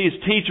to have these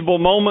teachable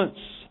moments.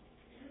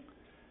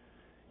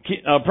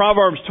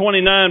 Proverbs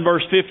 29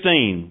 verse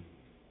 15.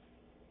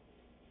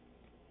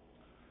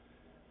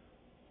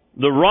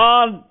 The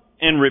rod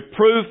and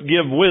reproof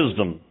give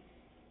wisdom.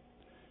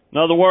 In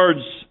other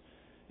words,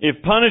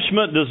 if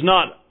punishment does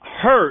not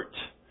hurt,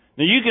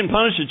 now you can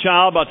punish a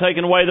child by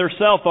taking away their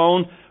cell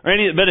phone or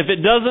anything, but if it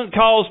doesn't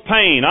cause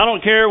pain, I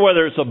don't care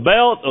whether it's a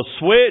belt, a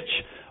switch,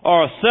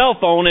 or a cell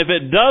phone, if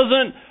it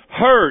doesn't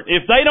hurt,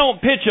 if they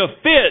don't pitch a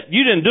fit,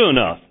 you didn't do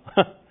enough.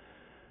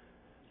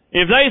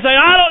 If they say,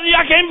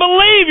 I can't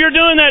believe you're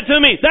doing that to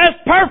me,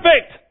 that's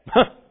perfect.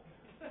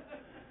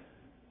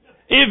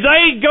 If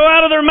they go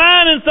out of their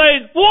mind and say,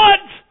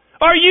 what?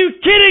 Are you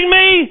kidding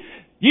me?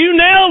 You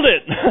nailed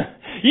it.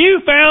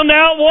 You found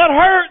out what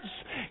hurts.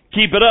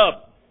 Keep it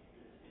up.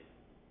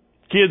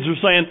 Kids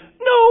are saying,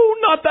 no,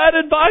 not that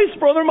advice,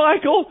 Brother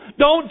Michael.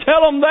 Don't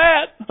tell them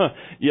that.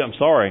 Yeah, I'm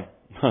sorry.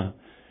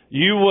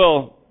 You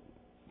will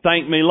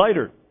thank me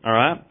later. All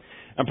right?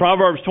 And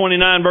Proverbs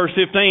 29 verse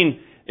 15,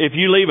 if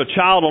you leave a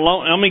child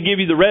alone, I'm going to give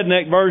you the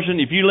redneck version.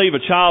 If you leave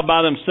a child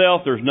by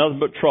themselves, there's nothing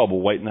but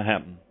trouble waiting to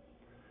happen.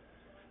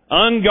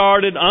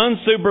 Unguarded,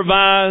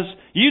 unsupervised.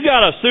 You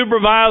got to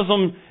supervise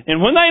them.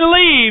 And when they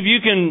leave, you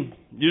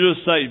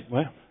just say,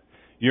 well,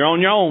 you're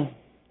on your own.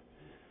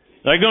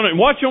 They're going to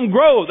watch them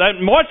grow.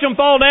 Watch them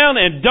fall down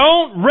and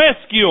don't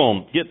rescue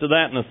them. Get to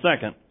that in a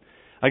second.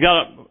 I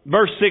got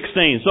verse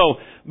 16. So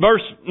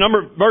verse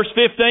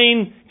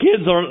 15,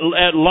 kids are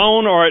at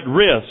loan or at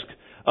risk.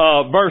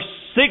 Verse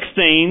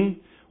 16,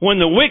 when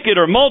the wicked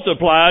are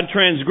multiplied,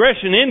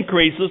 transgression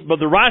increases, but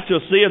the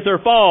righteous seeth their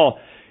fall.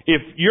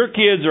 If your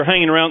kids are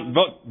hanging around,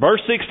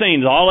 verse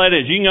 16 is all that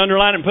is. You can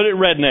underline it and put it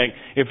redneck.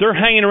 If they're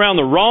hanging around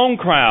the wrong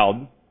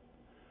crowd,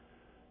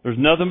 there's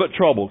nothing but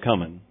trouble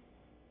coming.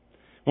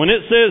 When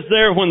it says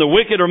there, when the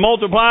wicked are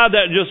multiplied,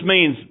 that just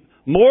means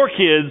more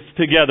kids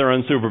together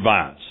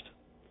unsupervised.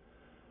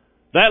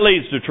 That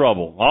leads to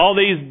trouble. All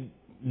these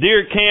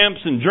deer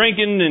camps and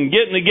drinking and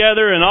getting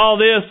together and all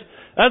this,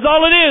 that's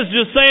all it is.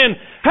 Just saying,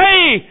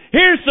 hey,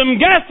 here's some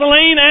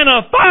gasoline and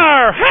a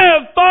fire.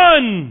 Have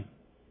fun.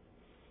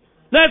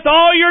 That's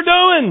all you're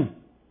doing.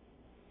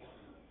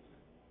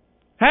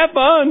 Have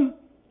fun.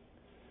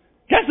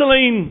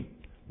 Gasoline,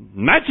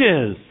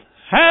 matches.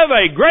 Have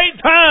a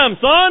great time,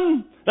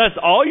 son. That's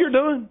all you're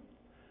doing.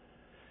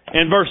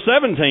 In verse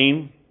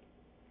 17,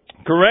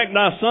 correct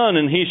thy son,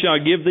 and he shall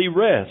give thee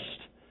rest.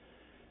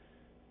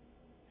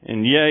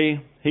 And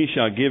yea, he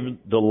shall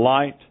give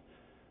delight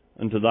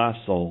unto thy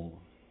soul.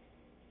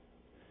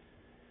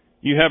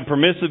 You have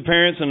permissive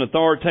parents and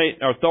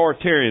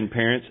authoritarian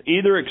parents.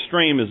 Either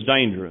extreme is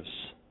dangerous.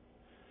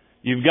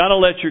 You've got to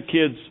let your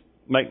kids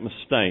make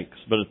mistakes,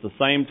 but at the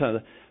same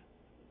time,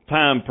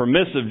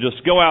 permissive,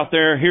 just go out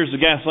there, here's the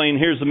gasoline,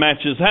 here's the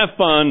matches, have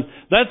fun.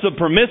 That's a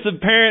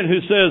permissive parent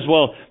who says,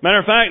 well, matter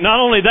of fact,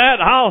 not only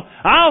that,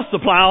 I'll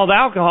supply all the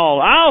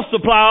alcohol, I'll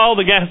supply all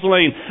the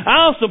gasoline,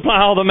 I'll supply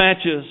all the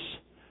matches.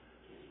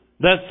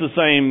 That's the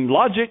same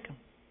logic.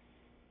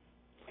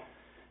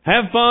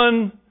 Have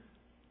fun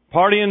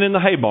partying in the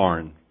hay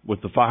barn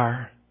with the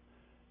fire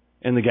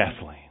and the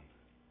gasoline.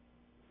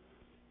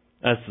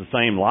 That's the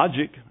same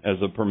logic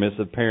as a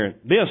permissive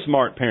parent. Be a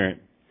smart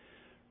parent.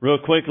 Real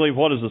quickly,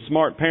 what is a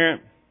smart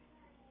parent?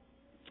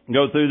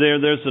 Go through there.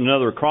 There's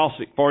another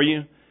acrostic for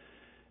you.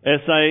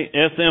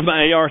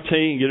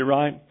 S-M-A-R-T. Get it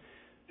right?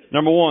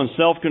 Number one,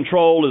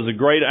 self-control is a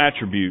great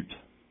attribute.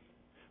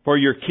 For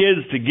your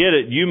kids to get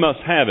it, you must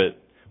have it.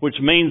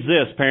 Which means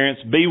this,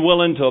 parents, be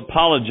willing to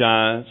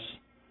apologize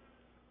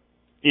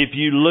if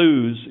you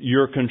lose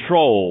your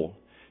control.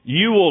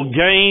 You will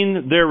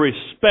gain their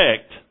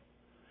respect.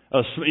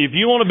 If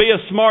you want to be a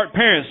smart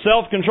parent,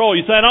 self-control.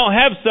 You say, I don't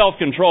have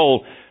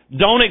self-control.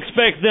 Don't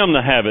expect them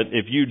to have it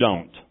if you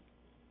don't.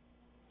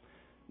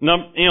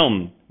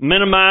 M,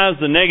 minimize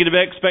the negative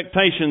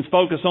expectations.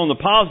 Focus on the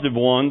positive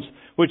ones,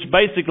 which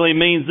basically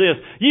means this.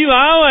 You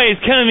always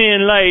come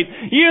in late.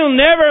 You'll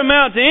never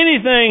amount to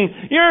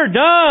anything. You're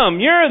dumb.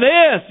 You're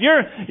this.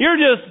 You're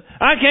just,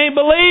 I can't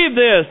believe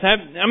this.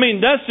 I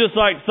mean, that's just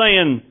like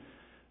saying,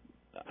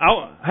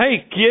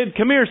 hey, kid,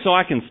 come here so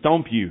I can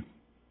stomp you.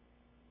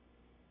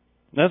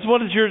 That's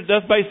what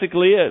that's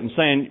basically it. I'm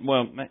saying,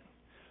 well,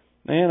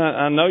 man,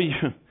 I know you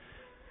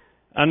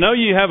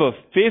have a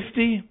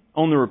 50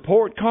 on the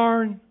report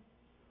card.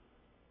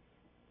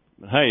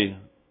 But hey,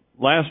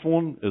 last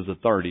one is a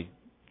 30.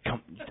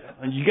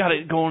 You got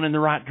it going in the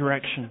right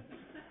direction.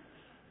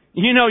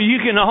 You know, you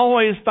can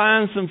always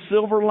find some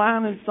silver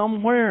lining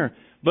somewhere.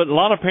 But a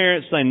lot of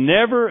parents, they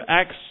never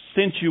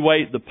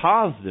accentuate the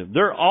positive.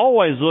 They're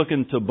always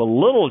looking to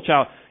belittle a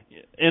child.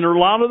 And a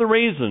lot of the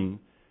reason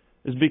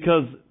is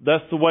because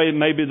that's the way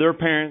maybe their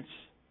parents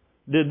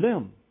did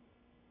them.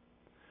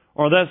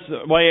 Or that's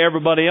the way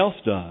everybody else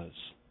does.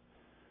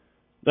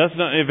 That's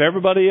not, if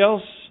everybody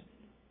else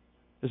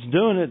is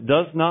doing it,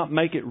 does not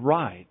make it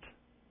right.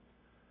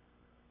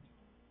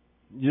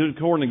 You do it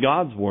according to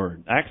God's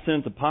Word.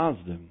 Accent the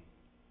positive.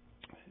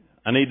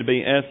 I need to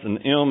be S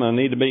and M. I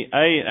need to be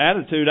A.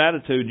 Attitude.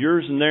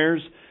 Yours and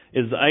theirs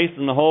is the eighth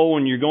in the hole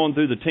when you're going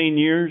through the teen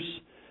years.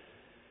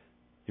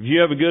 If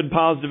you have a good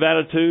positive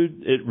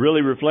attitude, it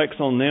really reflects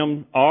on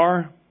them.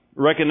 R,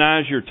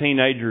 recognize your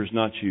teenager is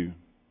not you.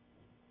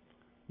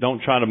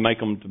 Don't try to make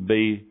them to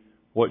be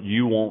what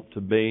you want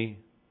to be.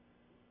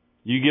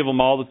 You give them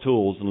all the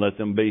tools and let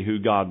them be who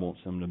God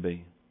wants them to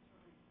be.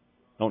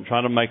 Don't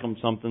try to make them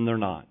something they're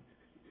not.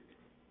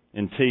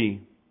 And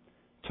T,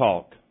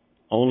 talk.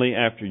 Only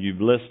after you've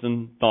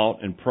listened,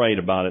 thought, and prayed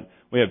about it.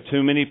 We have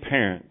too many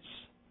parents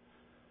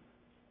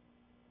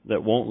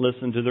that won't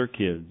listen to their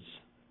kids.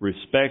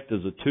 Respect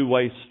is a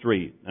two-way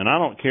street. And I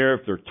don't care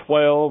if they're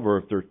 12 or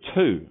if they're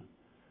 2.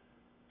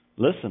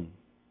 Listen.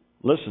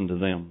 Listen to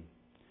them.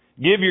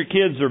 Give your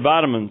kids their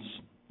vitamins.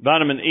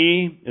 Vitamin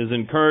E is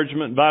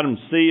encouragement. Vitamin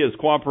C is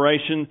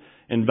cooperation.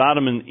 And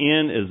vitamin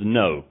N is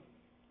no.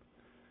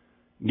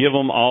 Give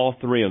them all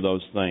three of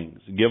those things.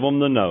 Give them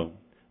the no.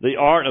 The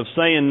art of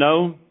saying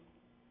no.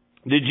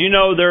 Did you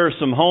know there are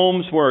some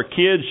homes where a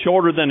kid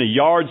shorter than a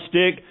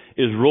yardstick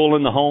is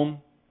ruling the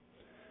home?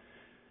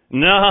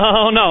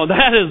 No,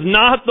 that is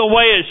not the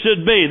way it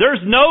should be.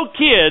 There's no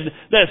kid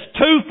that's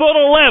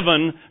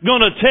 2'11" going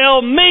to tell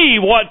me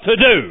what to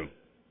do.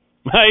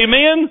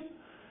 Amen?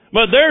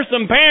 But there's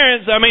some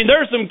parents,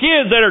 there's some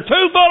kids that are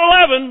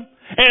 2'11",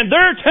 and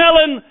they're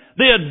telling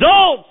the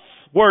adults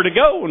where to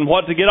go and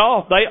what to get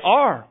off. They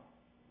are.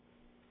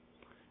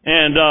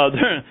 And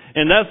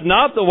that's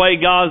not the way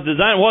God's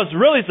designed. What's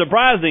really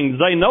surprising is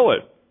they know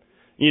it.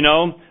 You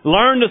know,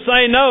 learn to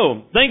say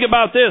no. Think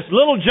about this.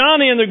 Little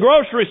Johnny in the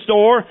grocery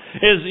store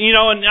is,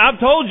 and I've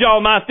told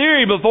y'all my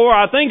theory before.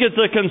 I think it's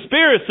a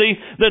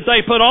conspiracy that they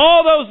put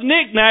all those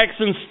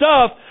knickknacks and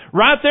stuff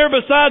right there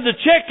beside the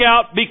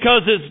checkout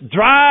because it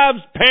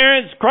drives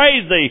parents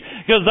crazy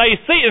because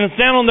they see it and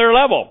stand on their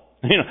level.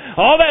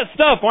 All that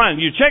stuff, why?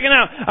 You're checking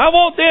out, I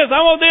want this,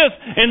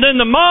 and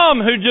then the mom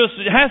who just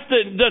has to,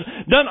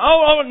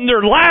 and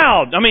they're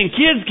loud.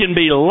 Kids can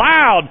be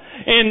loud,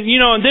 and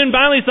then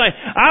finally say,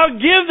 I'll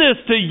give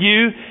this to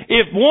you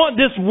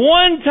this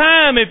one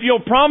time if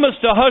you'll promise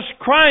to hush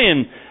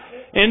crying.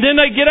 And then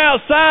they get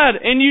outside,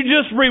 and you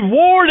just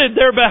rewarded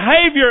their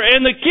behavior,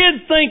 and the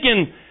kid's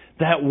thinking,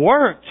 that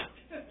worked.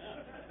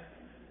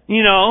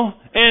 I'll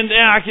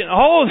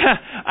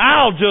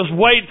just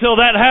wait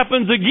till that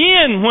happens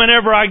again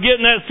whenever I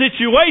get in that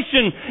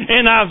situation.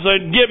 And I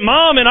said, get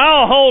mom and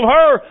I'll hold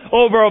her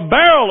over a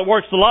barrel. It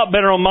works a lot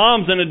better on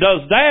moms than it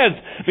does dads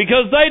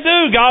because they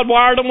do. God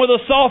wired them with a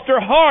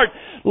softer heart.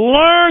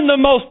 Learn the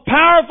most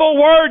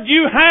powerful word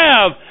you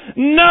have.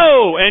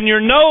 No. And your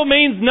no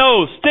means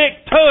no.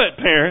 Stick to it,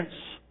 parents.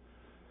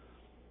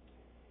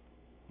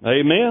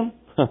 Amen.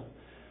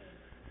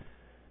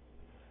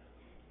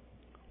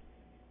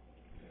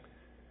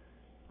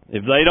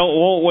 If they don't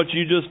want what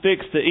you just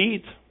fixed to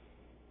eat,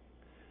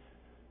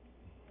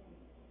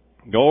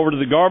 go over to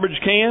the garbage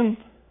can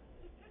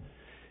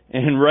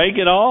and rake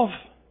it off.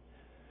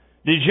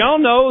 Did y'all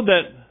know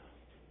that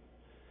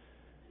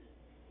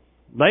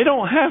they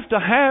don't have to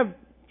have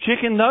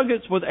chicken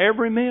nuggets with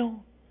every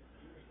meal?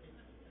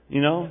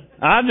 You know,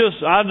 I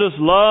just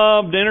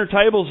love dinner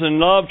tables and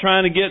love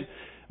trying to get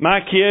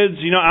my kids.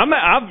 You know,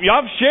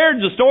 I've shared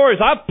the stories.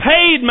 I've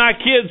paid my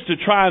kids to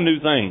try new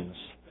things.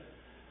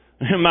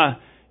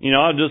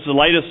 Just the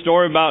latest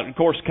story about, of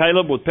course,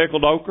 Caleb with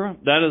pickled okra.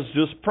 That is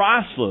just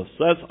priceless.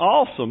 That's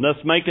awesome. That's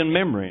making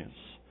memories.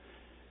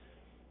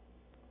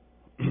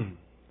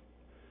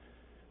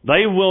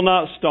 They will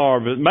not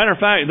starve. As a matter of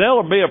fact,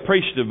 they'll be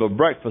appreciative of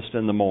breakfast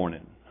in the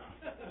morning.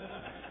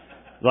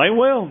 They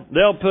will.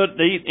 They'll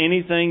eat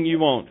anything you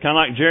want. Kind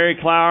of like Jerry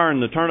Clower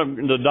and the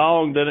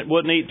dog that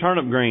wouldn't eat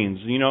turnip greens.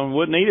 You know,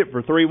 wouldn't eat it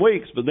for 3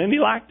 weeks, but then he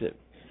liked it.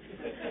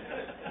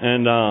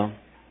 And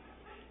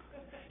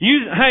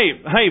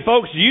hey,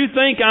 folks, do you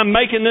think I'm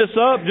making this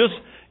up?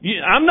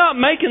 I'm not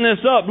making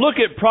this up. Look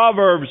at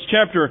Proverbs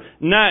chapter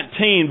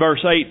 19,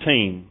 verse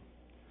 18.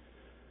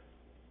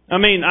 I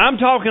mean, I'm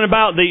talking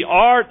about the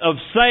art of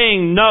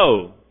saying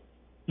no.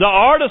 The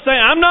art of saying,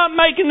 I'm not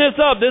making this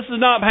up. This is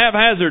not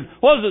haphazard.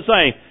 What does it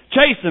say?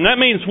 Chasten. That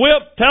means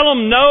whip. Tell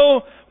them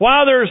no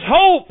while there's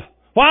hope.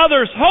 While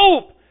there's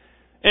hope.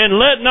 And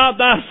let not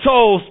thy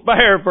soul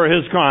spare for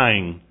his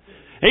crying.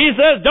 He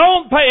says,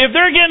 don't pay. If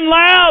they're getting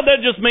loud,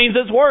 that just means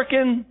it's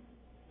working.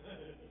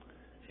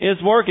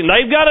 It's working.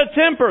 They've got a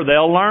temper.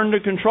 They'll learn to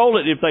control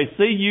it if they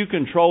see you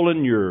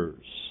controlling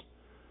yours.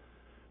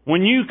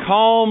 When you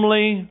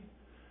calmly,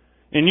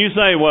 and you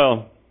say,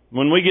 well,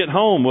 when we get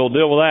home, we'll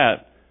deal with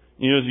that.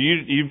 You know,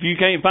 if you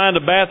can't find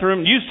a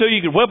bathroom, you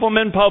could whip them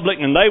in public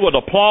and they would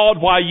applaud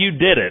while you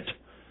did it.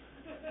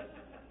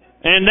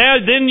 And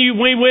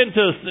we went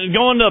to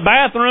go into the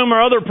bathroom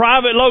or other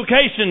private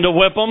location to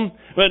whip them.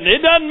 But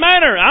it doesn't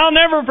matter. I'll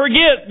never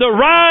forget the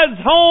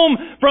rides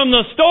home from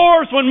the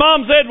stores when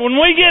Mom said, when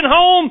we get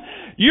home,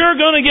 you're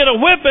going to get a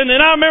whipping. And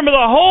I remember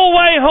the whole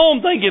way home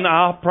thinking,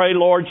 I pray,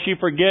 Lord, she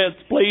forgets.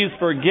 Please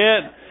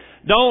forget.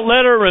 Don't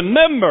let her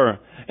remember.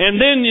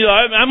 And then,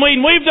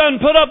 we've done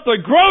put up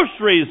the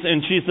groceries.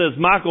 And she says,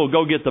 Michael,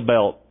 go get the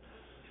belt.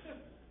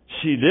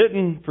 She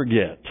didn't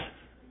forget.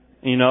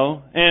 You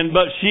know,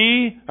 but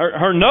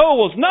her no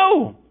was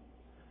no.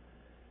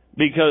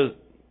 Because,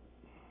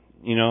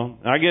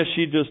 I guess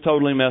she just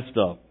totally messed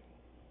up.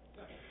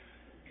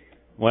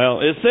 Well,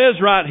 it says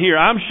right here,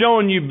 I'm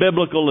showing you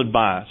biblical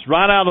advice.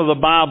 Right out of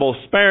the Bible,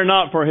 spare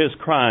not for his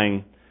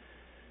crying.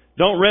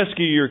 Don't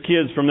rescue your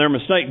kids from their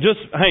mistake.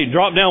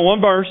 Drop down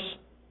one verse.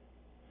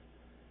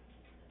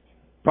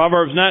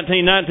 Proverbs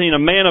 19:19, a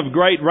man of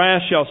great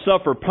wrath shall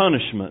suffer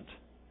punishment.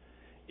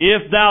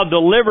 If thou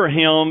deliver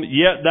him,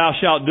 yet thou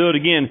shalt do it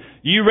again.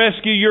 You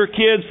rescue your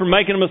kids from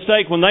making a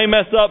mistake. When they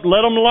mess up,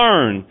 let them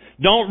learn.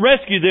 Don't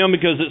rescue them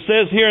because it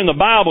says here in the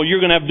Bible you're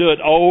going to have to do it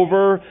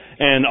over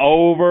and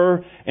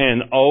over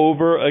and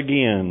over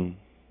again.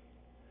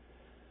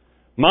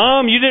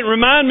 Mom, you didn't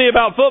remind me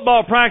about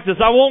football practice.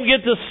 I won't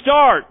get to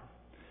start.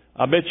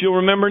 I bet you'll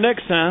remember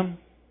next time.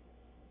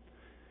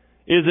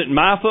 Is it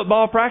my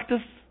football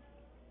practice?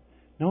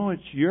 No,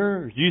 it's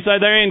yours. You say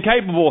they're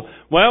incapable.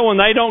 Well, when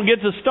they don't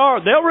get to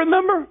start, they'll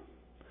remember.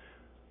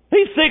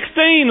 He's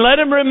 16. Let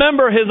him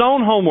remember his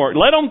own homework.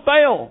 Let him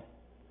fail.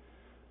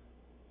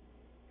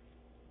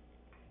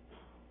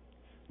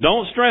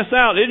 Don't stress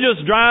out. It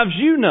just drives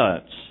you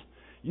nuts.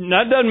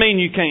 That doesn't mean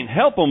you can't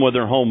help them with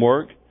their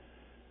homework.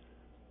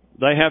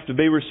 They have to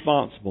be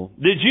responsible.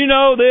 Did you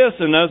know this?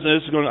 And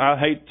this is going to, I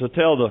hate to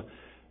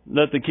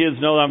let the kids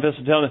know that I'm supposed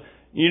to tell them.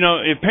 You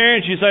know, if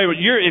parents, you say,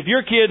 if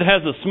your kid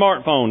has a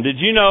smartphone, did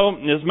you know,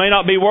 this may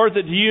not be worth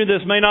it to you,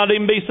 this may not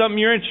even be something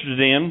you're interested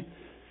in.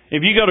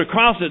 If you go to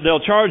CrossIt, they'll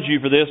charge you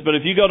for this, but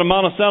if you go to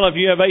Monticello, if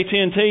you have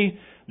AT&T,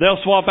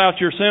 they'll swap out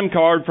your SIM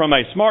card from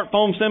a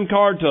smartphone SIM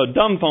card to a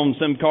dumb phone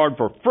SIM card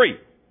for free.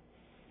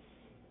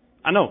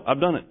 I know, I've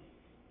done it.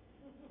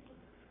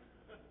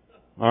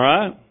 All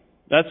right?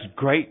 That's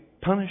great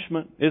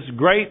punishment. It's a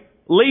great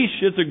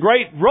leash. It's a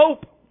great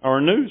rope or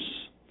noose.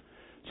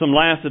 Some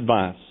last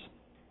advice.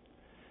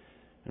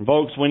 And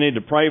folks, we need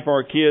to pray for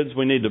our kids.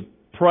 We need to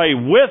pray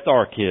with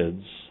our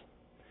kids.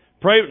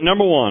 Pray,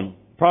 number one,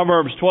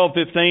 Proverbs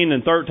 12:15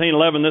 and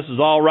 13:11. This is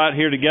all right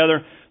here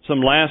together.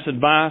 Some last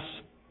advice.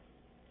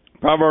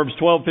 Proverbs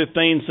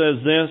 12:15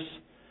 says this: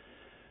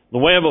 the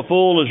way of a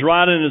fool is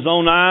right in his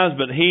own eyes,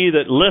 but he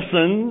that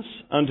listens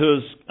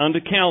unto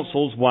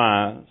counsel is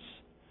wise.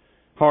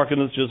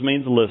 Hearkeneth just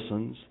means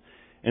listens.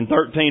 And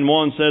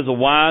 13:1 says, a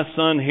wise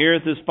son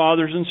heareth his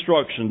father's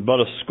instruction, but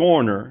a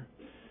scorner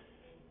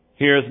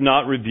heareth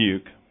not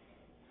rebuke.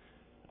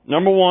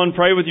 Number one,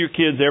 pray with your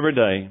kids every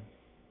day.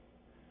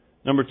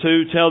 Number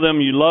two, tell them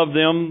you love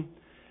them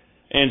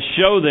and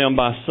show them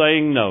by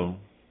saying no.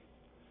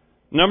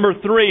 Number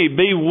three,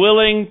 be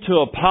willing to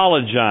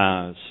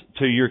apologize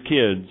to your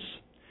kids.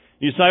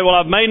 You say, well,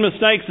 I've made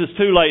mistakes, it's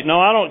too late.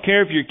 No, I don't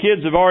care if your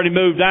kids have already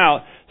moved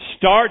out.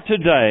 Start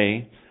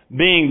today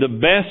being the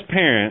best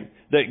parent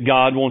that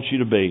God wants you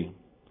to be.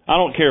 I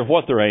don't care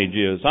what their age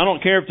is. I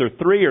don't care if they're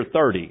 3 or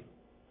 30.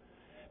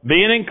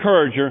 Be an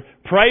encourager.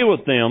 Pray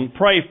with them.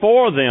 Pray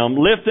for them.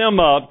 Lift them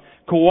up.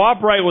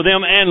 Cooperate with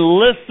them and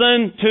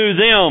listen to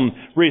them.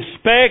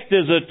 Respect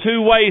is a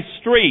two-way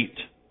street.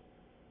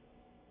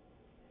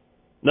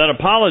 That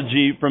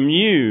apology from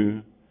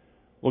you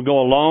will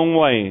go a long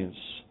ways.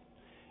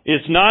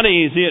 It's not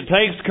easy. It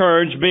takes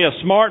courage. Be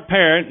a smart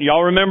parent.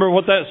 Y'all remember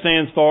what that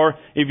stands for.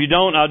 If you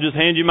don't, I'll just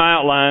hand you my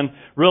outline.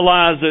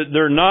 Realize that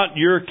they're not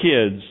your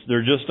kids.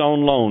 They're just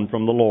on loan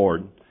from the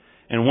Lord.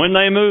 And when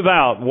they move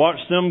out, watch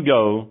them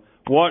go.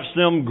 Watch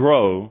them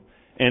grow.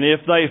 And if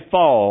they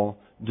fall,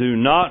 do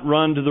not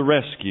run to the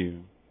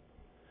rescue.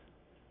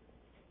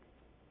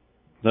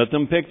 Let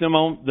them pick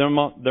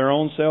their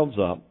own selves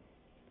up.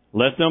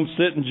 Let them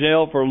sit in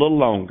jail for a little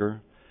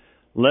longer.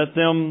 Let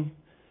them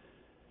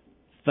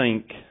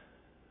think.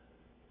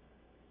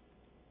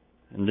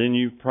 And then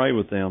you pray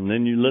with them.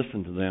 Then you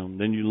listen to them.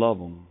 Then you love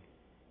them.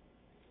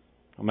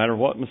 No matter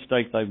what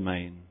mistake they've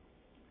made.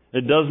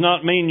 It does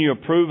not mean you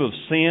approve of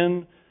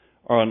sin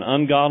or an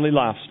ungodly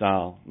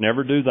lifestyle.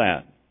 Never do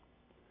that.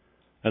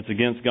 That's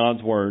against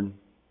God's Word.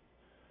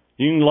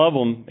 You can love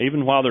them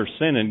even while they're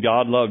sinning.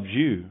 God loved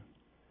you.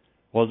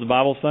 What does the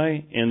Bible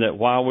say? In that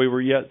while we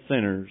were yet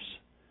sinners,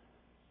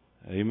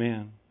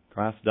 amen,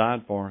 Christ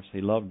died for us.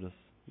 He loved us.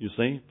 You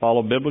see?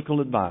 Follow biblical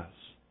advice.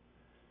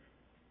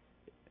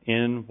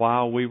 In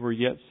while we were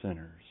yet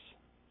sinners,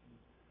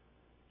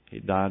 He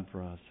died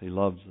for us. He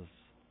loves us.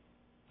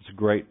 It's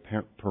great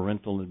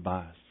parental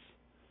advice.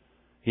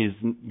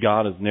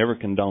 God has never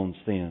condoned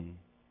sin,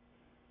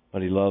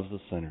 but He loves the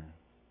sinner.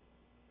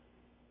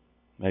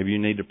 Maybe you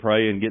need to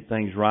pray and get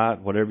things right.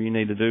 Whatever you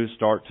need to do,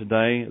 start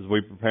today as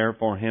we prepare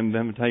for a hymn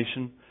of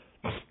invitation.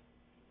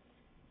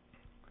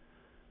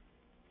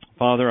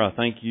 Father, I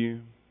thank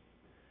you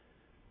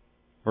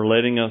for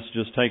letting us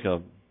just take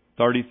a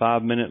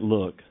 35-minute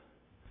look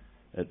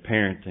at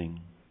parenting.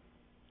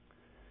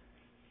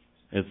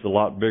 It's a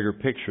lot bigger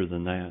picture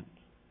than that.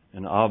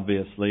 And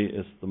obviously,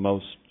 it's the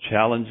most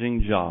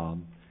challenging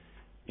job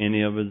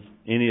any of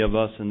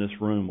us in this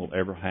room will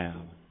ever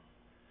have.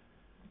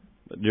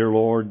 But dear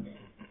Lord,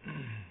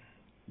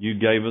 You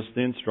gave us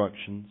the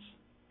instructions.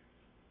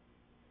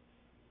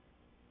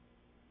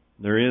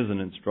 There is an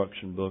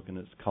instruction book, and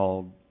it's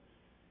called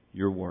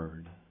Your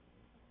Word.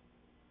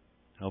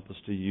 Help us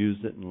to use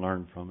it and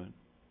learn from it.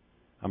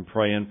 I'm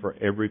praying for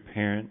every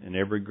parent and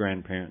every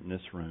grandparent in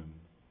this room.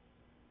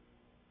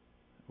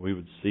 We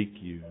would seek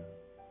You.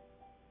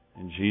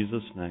 In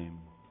Jesus' name,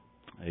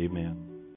 amen.